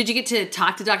 So did you get to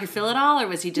talk to Dr. Phil at all, or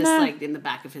was he just like in the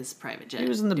back of his private jet? He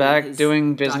was in the back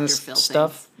doing business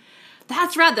stuff. Things?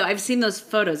 That's rad, though. I've seen those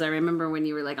photos. I remember when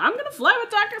you were like, I'm going to fly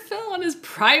with Dr. Phil on his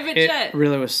private jet. It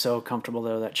really was so comfortable,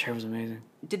 though. That chair was amazing.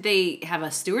 Did they have a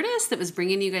stewardess that was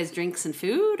bringing you guys drinks and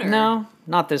food? Or? No,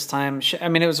 not this time. I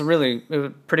mean, it was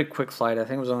a pretty quick flight. I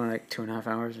think it was only like 2.5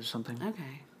 hours or something.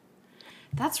 Okay.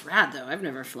 That's rad, though. I've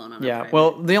never flown on a private.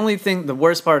 Well, the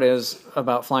worst part is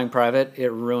about flying private,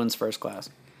 it ruins first class.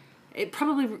 It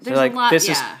probably, there's a lot,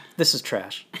 This is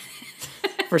trash.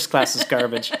 First class is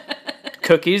garbage.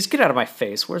 Cookies, get out of my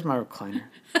face. Where's my recliner?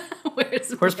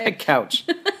 Where's my couch?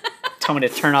 Tell me to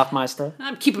turn off my stuff.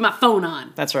 I'm keeping my phone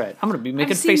on. That's right. I'm going to be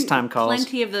making I've seen FaceTime calls.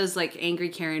 Plenty of those like angry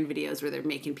Karen videos where they're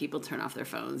making people turn off their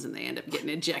phones and they end up getting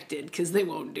ejected because they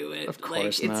won't do it. Of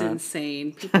course not. It's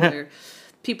insane.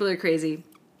 People are crazy.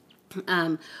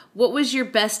 What was your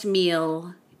best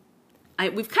meal?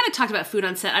 We've kind of talked about food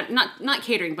on set. Not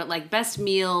catering, but like best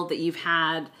meal that you've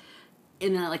had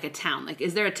in a town. Like,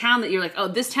 is there a town that you're like, oh,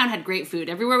 this town had great food,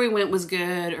 everywhere we went was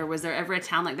good? Or was there ever a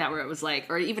town like that where it was like,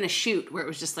 or even a shoot where it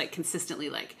was just like consistently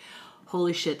like,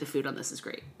 holy shit, the food on this is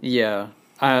great? Yeah.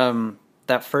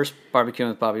 That first barbecue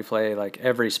with Bobby Flay, like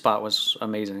every spot was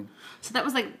amazing. So that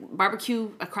was like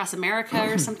Barbecue Across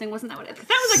America or something, wasn't that what it? That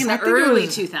was like in the early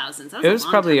 2000s. It was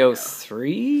probably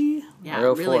 03 yeah,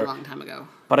 or 04. Really long time ago.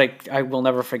 But I will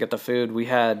never forget the food we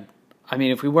had. I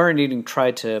mean, if we weren't eating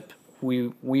tri-tip,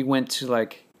 we went to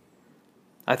like,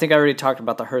 I think I already talked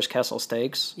about the Hearst Castle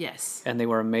steaks. Yes. And they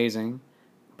were amazing.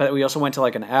 But we also went to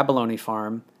like an abalone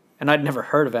farm, and I'd never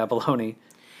heard of abalone.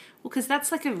 Well, because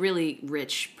that's like a really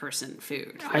rich person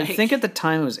food. I think at the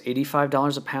time it was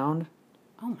 $85 a pound.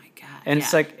 Oh my God. And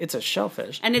it's like, it's a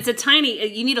shellfish. And it's a tiny,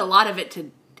 you need a lot of it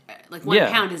to, like 1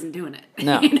 pound isn't doing it.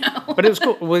 No. You know? But it was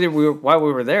cool. While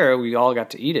we were there, we all got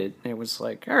to eat it. And it was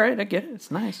like, all right, I get it. It's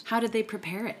nice. How did they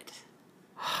prepare it?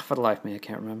 For the life of me, I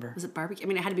can't remember. Was it barbecue? I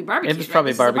mean, it had to be barbecued. It was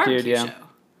probably barbecued, yeah.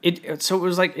 So it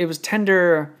was like, it was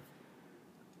tender.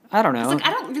 I don't know. It's like,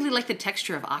 I don't really like the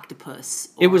texture of octopus.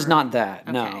 It was not that.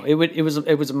 Okay. No, it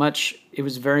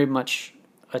was very much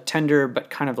a tender, but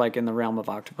kind of like in the realm of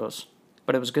octopus.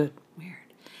 But it was good. Weird.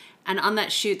 And on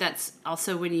that shoot, that's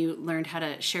also when you learned how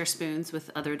to share spoons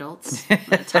with other adults.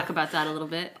 Talk about that a little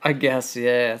bit. I guess,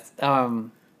 yeah.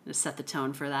 Just set the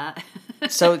tone for that.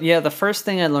 So yeah, the first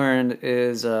thing I learned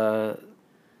is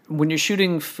when you're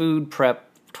shooting food prep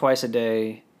twice a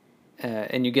day,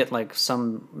 and you get like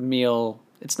some meal.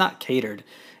 It's not catered.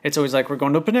 It's always like, we're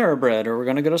going to Panera Bread or we're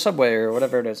going to go to Subway or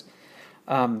whatever it is.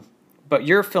 But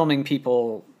you're filming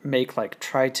people make like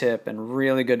tri-tip and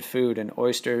really good food and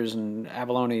oysters and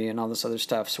abalone and all this other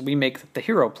stuff. So we make the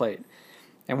hero plate.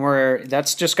 And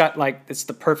that's just got like, it's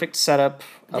the perfect setup.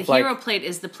 The hero plate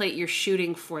is the plate you're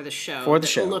shooting for the show. For the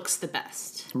show. Looks the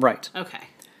best. Right. Okay.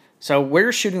 So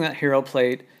we're shooting that hero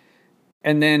plate.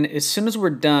 And then as soon as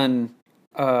we're done,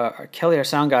 Kelly, our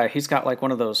sound guy, he's got like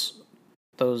one of those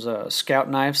Scout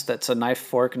knives. That's a knife,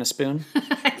 fork, and a spoon.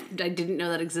 I didn't know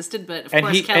that existed, but of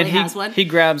course Kelly has one. He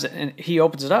grabs it and he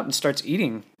opens it up and starts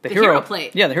eating the hero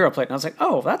plate. Yeah, the hero plate. And I was like,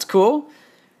 oh, that's cool.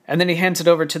 And then he hands it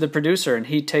over to the producer and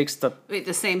he takes the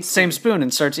same spoon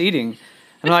and starts eating.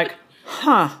 And I'm like,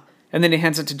 huh. And then he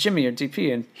hands it to Jimmy or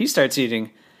DP and he starts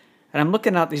eating. And I'm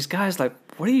looking at these guys like,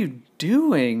 what are you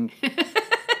doing?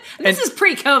 This is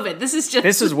pre-COVID.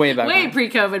 This is way back. Way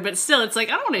pre-COVID, but still, it's like,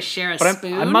 I don't want to share a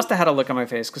spoon. I must have had a look on my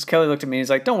face because Kelly looked at me and he's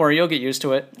like, don't worry, you'll get used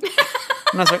to it.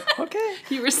 And I was like, okay.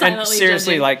 You were silently and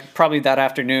seriously, judging. like, probably that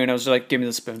afternoon, I was just like, give me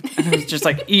the spoon. And it was just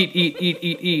like, eat.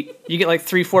 You get like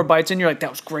 3-4 bites in, you're like, that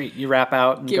was great. You wrap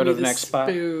out and go to the next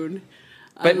spot.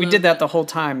 But we did that the whole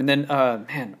time. And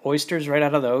then, oysters right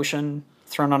out of the ocean,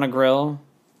 thrown on a grill,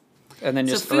 and then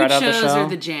just right out of the shell. So food shows are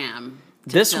the jam.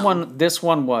 This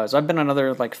one was. I've been on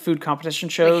other like food competition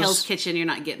shows. Like Hell's Kitchen, you're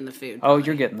not getting the food. Oh,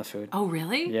 you're getting the food. Oh,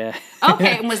 really? Yeah.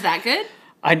 Okay, and was that good?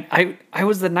 I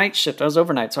was the night shift. I was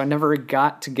overnight, so I never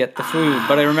got to get the food.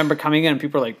 But I remember coming in and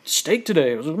people were like, steak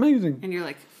today. It was amazing. And you're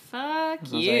like,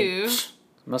 fuck you. Like,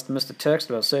 must have missed a text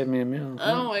about saving me a meal.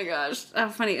 Oh my gosh. How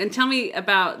funny. And tell me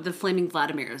about the Flaming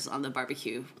Vladimirs on the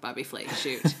barbecue Bobby Flay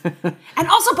shoot. And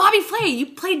also Bobby Flay. You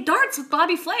played darts with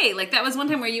Bobby Flay. Like that was one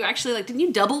time where you actually like, didn't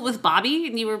you double with Bobby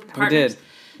and you were partners? We did.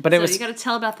 But so you got to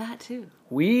tell about that too.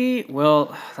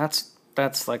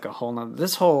 That's like a whole nother.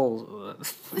 This whole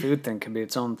food thing could be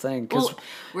its own thing. Well,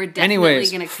 we're definitely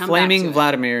going to come Flaming back to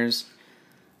Vladimir's.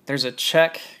 There's a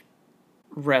Czech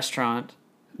restaurant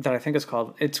that I think it's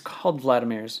called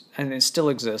Vladimir's, and it still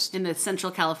exists in the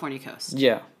Central California coast.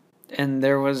 Yeah, and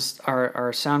there was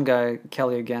our sound guy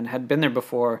Kelly again had been there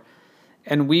before,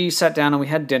 and we sat down and we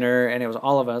had dinner, and it was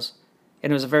all of us.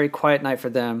 And it was a very quiet night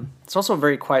for them. It's also a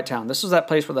very quiet town. This was that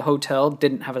place where the hotel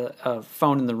didn't have a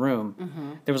phone in the room.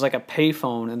 Mm-hmm. There was like a pay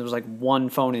phone, and there was like one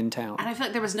phone in town. And I feel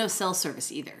like there was no cell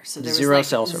service either. So there Zero was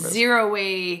cell service. Zero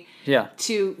way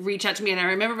to reach out to me. And I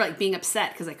remember like being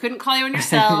upset because I couldn't call you on your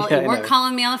cell. You weren't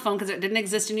calling me on the phone because it didn't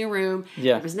exist in your room.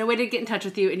 Yeah. There was no way to get in touch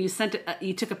with you. And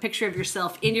you took a picture of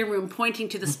yourself in your room pointing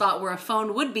to the spot where a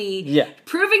phone would be,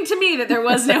 proving to me that there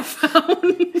was no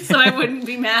phone. So I wouldn't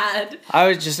be mad.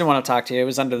 I just didn't want to talk to you. It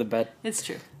was under the bed. It's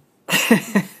true.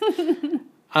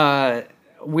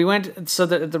 We went, so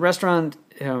the restaurant,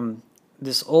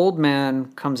 this old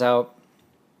man comes out.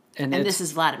 And this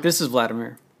is Vladimir. This is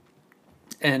Vladimir.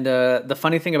 And the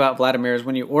funny thing about Vladimir is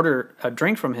when you order a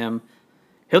drink from him,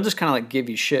 he'll just kind of like give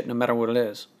you shit no matter what it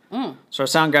is. Mm. So our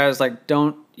sound guy is like,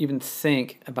 don't even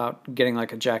think about getting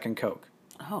like a Jack and Coke.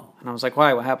 Oh. And I was like,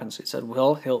 why? What happens? He said,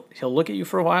 well, he'll look at you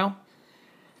for a while.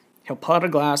 He'll pull out a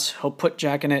glass, he'll put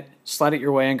Jack in it, slide it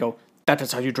your way, and go, that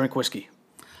is how you drink whiskey.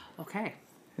 Okay.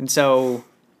 And so...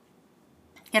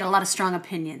 He had a lot of strong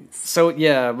opinions. So,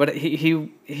 yeah, but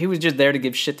he was just there to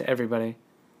give shit to everybody.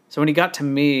 So when he got to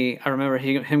me, I remember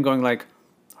him going like,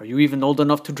 are you even old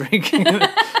enough to drink?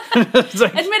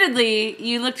 Like, admittedly,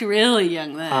 you looked really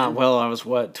young then. Well, I was,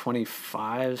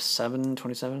 27?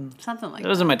 Something like that. It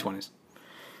was in my 20s.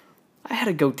 I had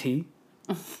a goatee.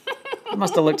 I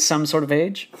must have looked some sort of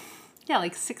age. Yeah,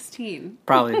 like 16.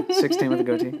 Probably 16 with a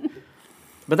goatee.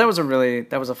 But that was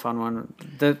a fun one.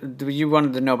 You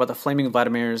wanted to know about the Flaming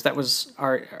Vladimirs. That was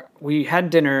we had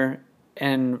dinner,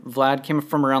 and Vlad came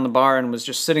from around the bar and was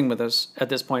just sitting with us at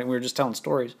this point. We were just telling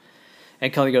stories.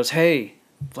 And Kelly goes, hey,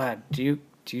 Vlad, do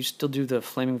you still do the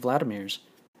Flaming Vladimirs?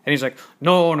 And he's like,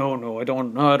 no, I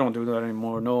don't do that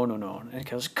anymore. No. And he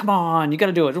goes, come on, you got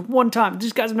to do it one time.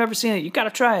 These guys have never seen it. You got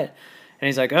to try it. And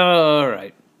he's like, oh, all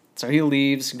right. So he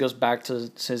leaves, he goes back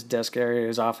to his desk area,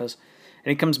 his office,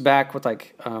 and he comes back with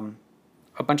like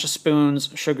a bunch of spoons,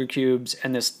 sugar cubes,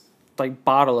 and this like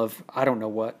bottle of I don't know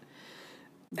what.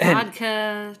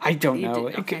 Vodka. I don't know.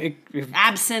 Okay.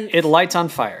 Absinthe. It lights on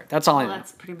fire. That's all I know.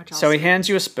 That's pretty much all. So he hands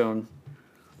you a spoon.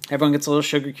 Everyone gets a little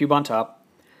sugar cube on top.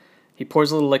 He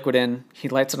pours a little liquid in. He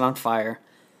lights it on fire.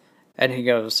 And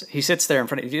he sits there in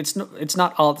front of you. It's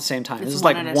not all at the same time. This is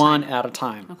like one at a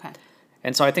time. Okay.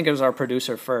 And so I think it was our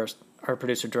producer first, our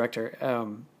producer director.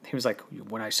 He was like,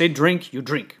 when I say drink, you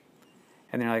drink.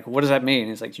 And they're like, what does that mean?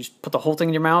 He's like, you put the whole thing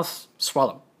in your mouth,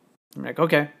 swallow. I'm like,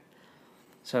 okay.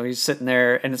 So he's sitting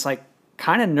there, and it's like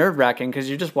kind of nerve-wracking because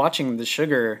you're just watching the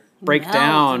sugar break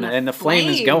down and the flame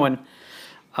is going.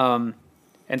 And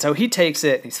so he takes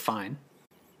it, and he's fine.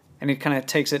 And he kind of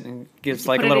takes it and gives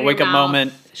like a little wake-up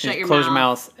moment. Close your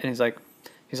mouth. And he's like,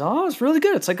 oh, it's really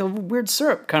good. It's like a weird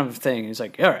syrup kind of thing. He's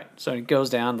like, all right. So he goes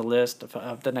down the list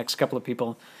of the next couple of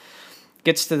people.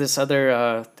 Gets to this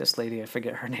other, this lady, I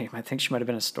forget her name. I think she might have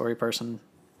been a story person.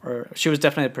 Or she was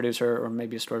definitely a producer or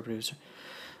maybe a story producer.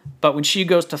 But when she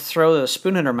goes to throw the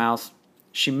spoon in her mouth,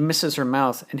 she misses her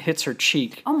mouth and hits her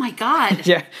cheek. Oh my God.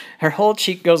 Yeah, her whole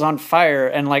cheek goes on fire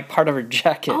and like part of her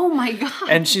jacket. Oh my God.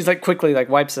 And she's like quickly like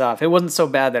wipes it off. It wasn't so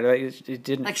bad that it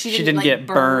didn't. Like she she didn't like, get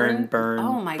burned.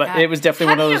 Oh my but God. it was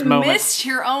definitely one of those moments. Missed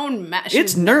your own.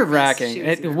 It's nerve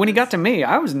wracking. When he got to me,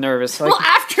 I was nervous. Like, well,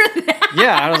 after that.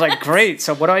 yeah, I was like, great.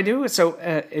 So what do I do? So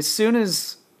as soon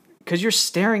as, because you're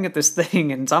staring at this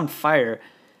thing and it's on fire,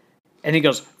 and he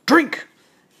goes, drink.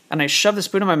 And I shove the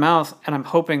spoon in my mouth, and I'm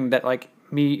hoping that like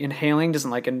me inhaling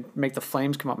doesn't like make the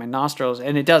flames come out my nostrils,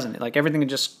 and it doesn't. Like everything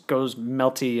just goes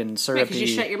melty and syrupy. Because you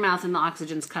shut your mouth and the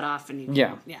oxygen's cut off, and you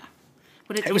yeah.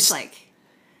 What did it was taste like?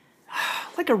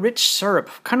 Like a rich syrup,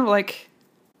 kind of like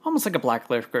almost like a black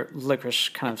licorice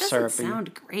kind of syrupy. Doesn't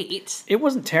sound great. It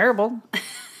wasn't terrible.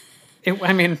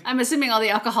 I mean, I'm assuming all the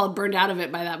alcohol burned out of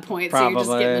it by that point, so you're just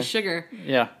getting the sugar.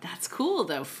 Yeah. That's cool,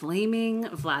 though. Flaming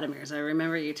Vladimirs. I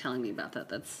remember you telling me about that.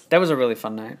 That was a really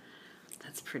fun night.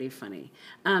 That's pretty funny.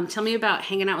 Tell me about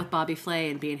hanging out with Bobby Flay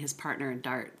and being his partner in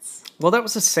darts. Well, that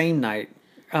was the same night.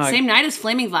 Same night as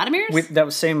Flaming Vladimirs? That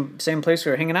was same place we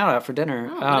were hanging out at for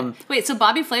dinner. Oh, wait, so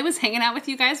Bobby Flay was hanging out with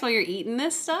you guys while you're eating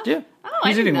this stuff? Yeah. Oh,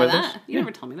 I didn't know that. You Yeah.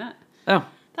 never told me that. Oh.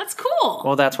 That's cool.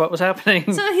 Well, that's what was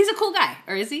happening. So he's a cool guy,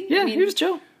 or is he? Yeah, he was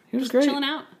chill. He was great. Chilling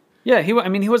out? Yeah, he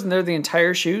wasn't there the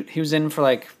entire shoot. He was in for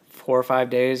like 4 or 5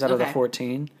 days out of the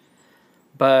 14.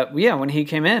 But yeah, when he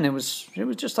came in, it was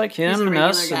just like him He's a and regular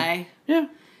us. guy. Yeah,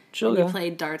 chill You guy.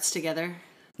 played darts together.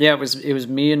 Yeah, it was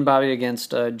me and Bobby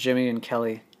against Jimmy and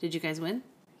Kelly. Did you guys win?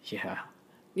 Yeah.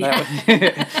 Yeah.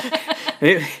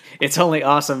 It's only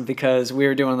awesome because we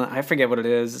were doing I forget what it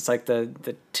is. It's like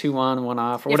the 2 on, 1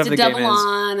 off, or You have whatever to the game double is.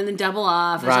 on and then double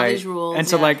off. There's all these rules. And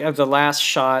so like the last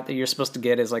shot that you're supposed to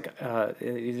get is like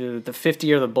either the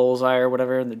 50 or the bullseye or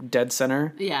whatever in the dead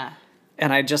center. Yeah.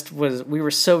 And we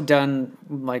were so done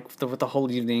like with the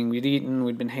whole evening. We'd eaten,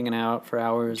 we'd been hanging out for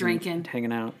hours. Drinking.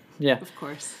 Hanging out. Yeah. Of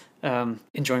course.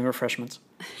 Enjoying refreshments.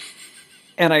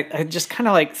 And I just kind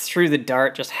of like threw the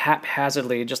dart just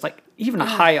haphazardly, just like even a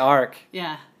high arc.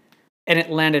 Yeah. And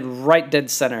it landed right dead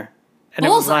center. And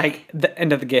Bullseye. it was like the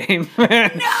end of the game. No,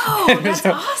 that's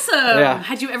awesome. Yeah.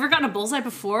 Had you ever gotten a bullseye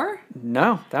before?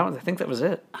 No, I think that was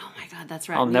it. Oh my God, that's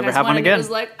right. I'll When never you guys have one won, again. It was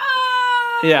like,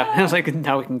 ah. Yeah, I was like,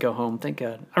 now we can go home. Thank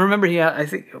God. I remember I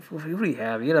think, who did he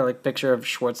have? He had a like picture of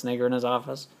Schwarzenegger in his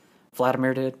office.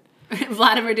 Vladimir did.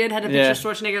 Vladimir had a picture Yeah. of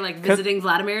Schwarzenegger like visiting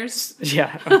Vladimir's.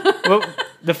 Yeah. Well,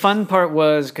 the fun part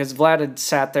was because Vlad had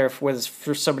sat there with us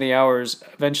for so many hours.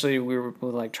 Eventually, we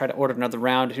like try to order another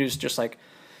round. He was just like,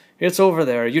 "It's over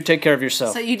there. You take care of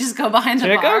yourself." So you just go behind the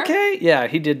You're bar? like, okay. Yeah,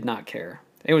 he did not care.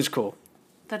 It was cool.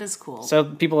 That is cool. So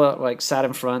people like sat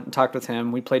in front and talked with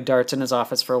him. We played darts in his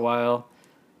office for a while.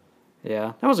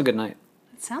 Yeah, that was a good night.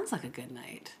 It sounds like a good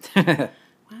night.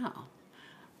 Wow.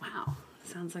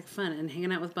 Sounds like fun. And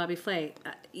hanging out with Bobby Flay.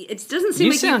 It doesn't seem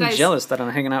You like sound you guys... jealous that I'm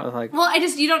hanging out with like. Well,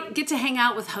 you don't get to hang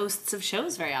out with hosts of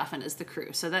shows very often as the crew.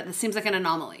 So that seems like an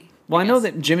anomaly. Well, I know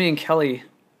guess. that Jimmy and Kelly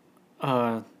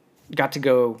got to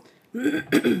go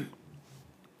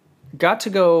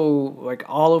like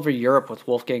all over Europe with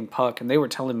Wolfgang Puck, and they were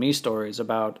telling me stories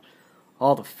about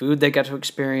all the food they got to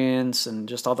experience and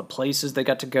just all the places they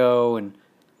got to go and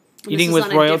eating was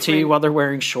with on a royalty different- while they're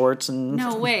wearing shorts and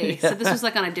No way. So this was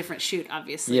like on a different shoot,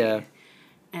 obviously. Yeah.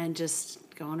 And just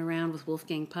going around with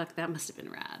Wolfgang Puck, that must have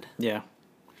been rad. Yeah.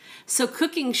 So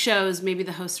cooking shows, maybe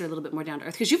the hosts are a little bit more down to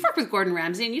earth. Because you've worked with Gordon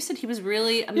Ramsay, and you said he was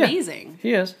really amazing.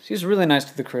 He is. He's really nice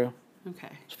to the crew. Okay.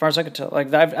 As far as I can tell,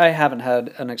 like I haven't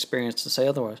had an experience to say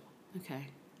otherwise. Okay.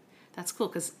 That's cool,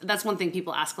 because that's one thing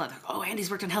people ask a lot. They're like, oh,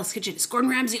 Andy's worked on Hell's Kitchen. Is Gordon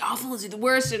Ramsay awful? Is he the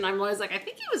worst? And I'm always like, I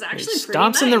think he was He actually pretty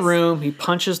stomps nice. in the room. He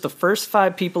punches the first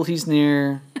 5 people he's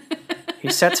near. He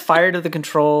sets fire to the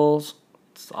controls.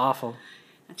 It's awful.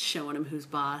 That's showing him who's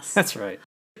boss. That's right.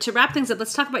 To wrap things up,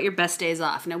 let's talk about your best days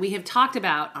off. Now, we have talked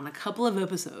about on a couple of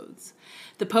episodes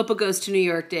the Popa Goes to New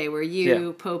York day, where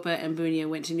you, Popa, and Bunya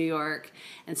went to New York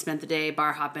and spent the day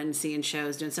bar hopping, seeing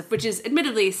shows, doing stuff, which is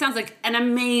admittedly sounds like an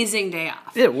amazing day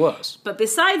off. It was. But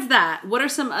besides that, what are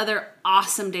some other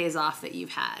awesome days off that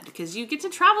you've had? Because you get to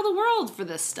travel the world for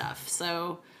this stuff,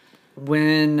 so...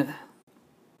 When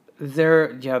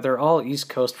they're all East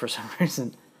Coast for some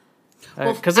reason.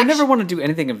 Well, Because I never want to do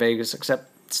anything in Vegas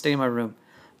except stay in my room.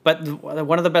 But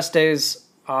one of the best days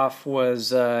off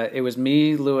was it was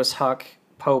me, Lewis, Huck,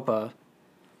 Popa,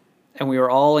 and we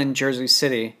were all in Jersey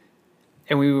City,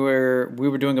 and we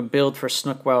were doing a build for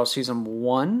Snook Wow season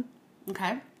 1,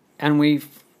 Okay. and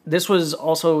this was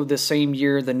also the same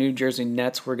year the New Jersey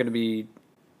Nets were going to be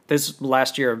this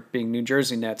last year of being New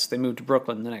Jersey Nets, they moved to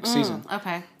Brooklyn the next season.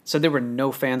 Okay. So there were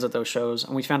no fans at those shows,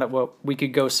 and we found out what we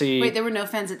could go see. Wait, there were no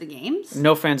fans at the games?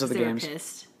 No fans at the They were games.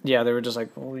 pissed. Yeah, they were just like,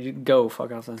 well, you go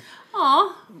fuck off then.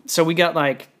 Aw. So we got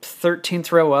like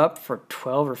 13th row up for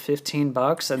 12 or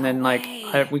 $15, and then like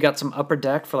way. we got some upper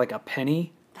deck for like a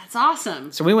penny. That's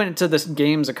awesome. So we went into this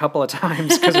games a couple of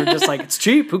times because we're just like, it's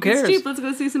cheap. Who cares? It's cheap. Let's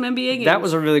go see some NBA games. That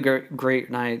was a really great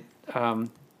night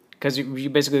because you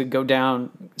basically go down,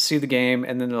 see the game,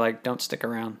 and then they're like, don't stick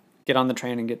around. Get on the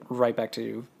train and get right back to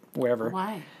you wherever.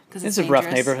 Why? Because It's a rough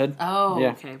neighborhood. Oh,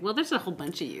 Yeah. okay. Well, there's a whole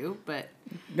bunch of you, but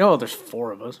No, there's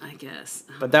 4 of us. I guess.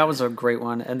 But that was a great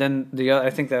one. And then I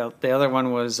think the other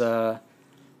one was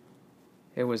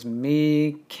it was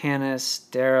me, Canis,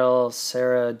 Daryl,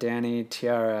 Sarah, Danny,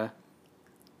 Tiara,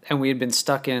 and we had been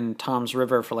stuck in Tom's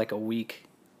River for like a week,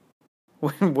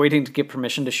 waiting to get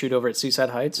permission to shoot over at Seaside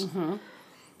Heights. Mm-hmm.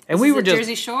 And we were just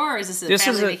Jersey Shore, or is this a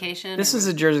family vacation? This is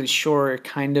a Jersey Shore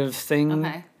kind of thing.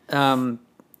 Okay.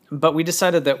 But we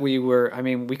decided that we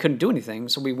couldn't do anything,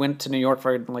 so we went to New York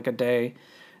for like a day,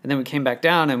 and then we came back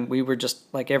down, and we were just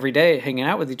like every day hanging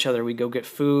out with each other. We'd go get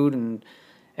food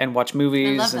and watch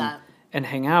movies I love that. and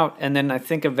hang out. And then I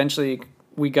think eventually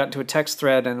we got into a text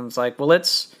thread, and it was like, well,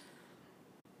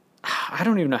 I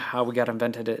don't even know how we got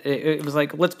invented. It was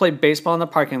like, let's play baseball in the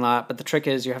parking lot, but the trick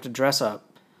is you have to dress up.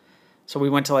 So we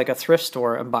went to like a thrift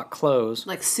store and bought clothes.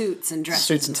 Like suits and dresses.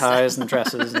 Suits and ties and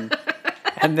dresses.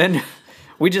 And then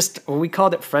we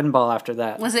called it friend ball after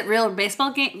that. Was it real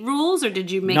baseball game rules, or did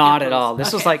you make Not up at rules? all.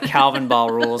 This was like Calvin ball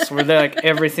rules, where they're like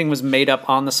everything was made up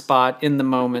on the spot in the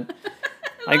moment.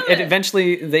 Like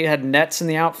eventually they had nets in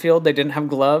the outfield. They didn't have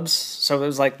gloves, so it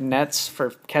was like nets for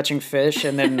catching fish,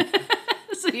 and then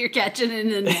So you're catching in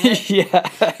the net. yeah,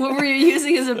 What were you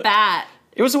using as a bat?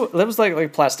 it was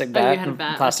like plastic bat, you had a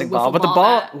bat, plastic like a ball, wiffle but the ball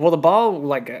ball, bat? well, the ball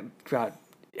like got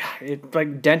it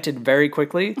like dented very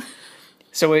quickly.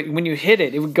 So when you hit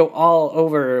it, it would go all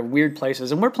over weird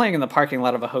places. And we're playing in the parking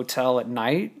lot of a hotel at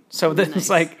night, so this was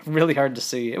like really hard to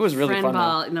see. It was really Friend fun.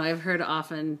 ball. No, I've heard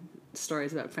often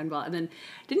stories about friend ball. And then,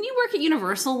 didn't you work at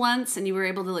Universal once, and you were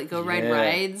able to like go ride Yeah.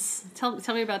 rides? Tell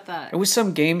me about that. It was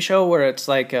some game show where it's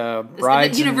like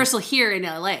brides. and- Universal here in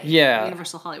LA. Yeah.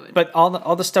 Universal Hollywood. But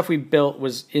all the stuff we built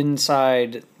was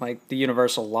inside like the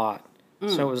Universal lot.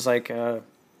 So it was like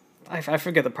I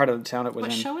forget the part of the town it was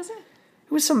what in. show is it?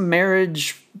 It was some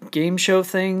marriage game show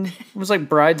thing. It was like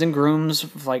brides and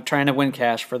grooms like trying to win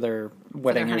cash for their For their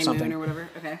wedding or honeymoon something. or whatever.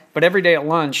 Okay. But every day at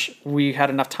lunch, we had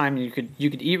enough time. You could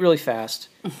eat really fast,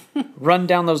 run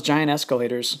down those giant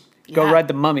escalators, go Yeah. ride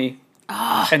the Mummy,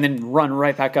 and then run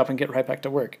right back up and get right back to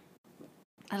work.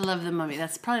 I love the Mummy.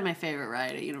 That's probably my favorite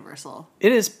ride at Universal.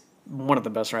 It is one of the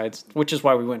best rides, which is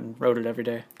why we went and rode it every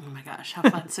day. Oh my gosh, how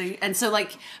fun! So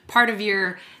like part of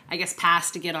your, I guess,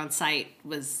 pass to get on site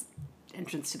was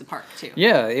entrance to the park too.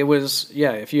 Yeah, it was.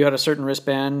 Yeah, if you had a certain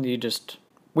wristband,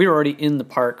 we were already in the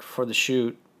park for the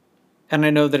shoot. And I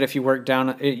know that if you worked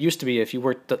it used to be if you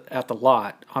worked at the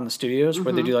lot on the studios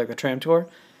where they do like the tram tour,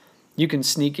 you can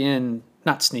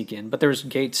not sneak in, but there's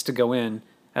gates to go in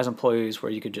as employees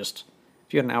where you could just,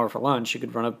 if you had an hour for lunch, you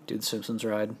could run up, do the Simpsons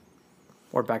ride,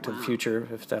 or Back to the Future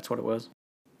if that's what it was.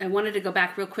 I wanted to go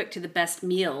back real quick to the best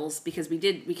meals because we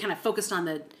kind of focused on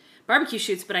the barbecue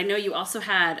shoots, but I know you also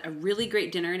had a really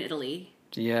great dinner in Italy,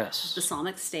 Yes.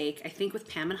 balsamic steak, I think with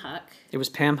Pam and Huck. It was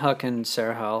Pam Huck and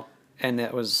Sarah Hull, and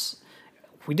that was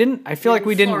I feel like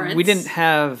we Florence. didn't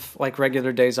have like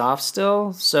regular days off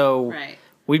still, so Right.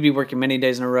 we'd be working many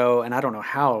days in a row, and I don't know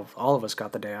how all of us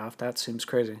got the day off. That seems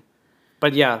crazy.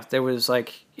 But yeah, there was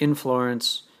like in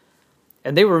Florence,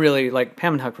 and they were really like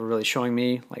Pam and Huck were really showing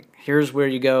me like, here's where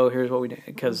you go, here's what we do,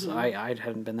 because I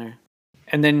hadn't been there.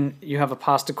 And then you have a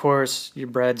pasta course, your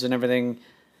breads and everything,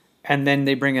 and then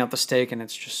they bring out the steak, and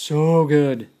it's just so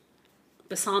good.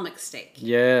 Balsamic steak.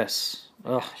 Yes.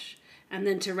 Ugh. And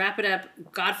then to wrap it up,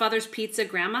 Godfather's Pizza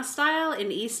Grandma Style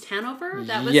in East Hanover.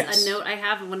 That was Yes. a note I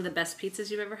have, one of the best pizzas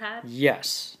you've ever had.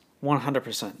 Yes,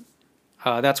 100%.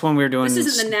 That's when we were doing. This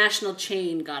isn't the national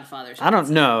chain Godfather's I don't.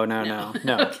 Pizza.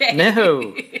 No. Okay.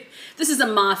 No. This is a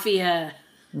mafia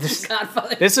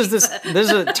Godfather. This is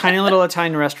a tiny little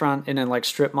Italian restaurant in a like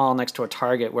strip mall next to a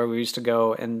Target where we used to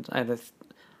go, and I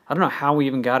don't know how we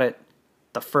even got it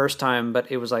the first time, but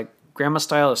it was like grandma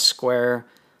style, is square,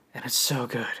 and it's so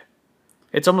good.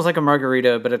 It's almost like a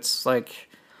margarita, but it's that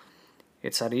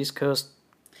East Coast.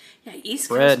 Yeah, East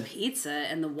bread. Coast pizza,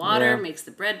 and the water Yeah. makes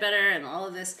the bread better, and all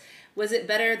of this. Was it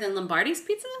better than Lombardi's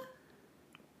pizza?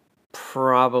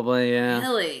 Probably, yeah.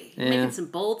 Really? Yeah. Making some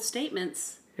bold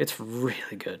statements. It's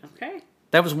really good. Okay.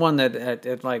 That was one that,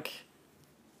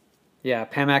 yeah,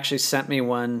 Pam actually sent me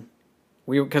one.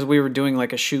 because we were doing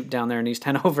like a shoot down there in East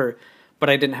Hanover, but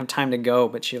I didn't have time to go.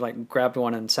 But she like grabbed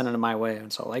one and sent it my way,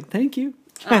 and so like, thank you.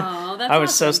 Oh, that's I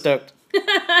was so stoked.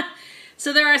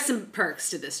 So there are some perks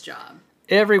to this job.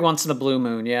 Every once in a blue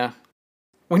moon, yeah.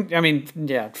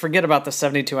 Forget about the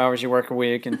 72 hours you work a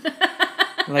week. And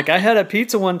like, I had a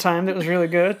pizza one time that was really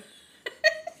good.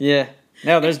 Yeah.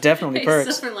 No, there's definitely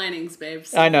perks. Silver linings,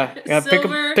 babes. I know. Yeah, pick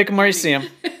them where you see them.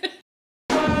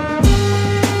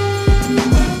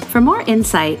 For more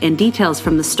insight and details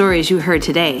from the stories you heard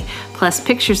today, plus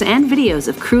pictures and videos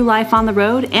of crew life on the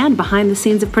road and behind the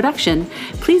scenes of production,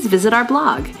 please visit our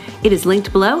blog. It is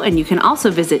linked below, and you can also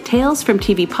visit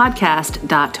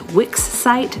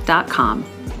talesfromtvpodcast.wixsite.com.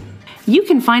 You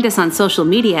can find us on social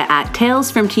media at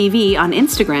Tales from TV on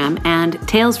Instagram and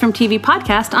Tales from TV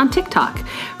Podcast on TikTok.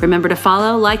 Remember to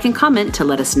follow, like, and comment to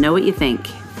let us know what you think.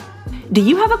 Do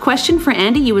you have a question for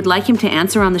Andy you would like him to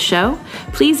answer on the show?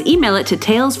 Please email it to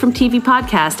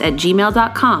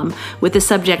talesfromtvpodcast@gmail.com with the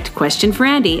subject Question for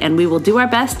Andy, and we will do our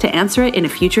best to answer it in a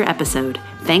future episode.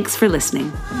 Thanks for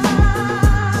listening.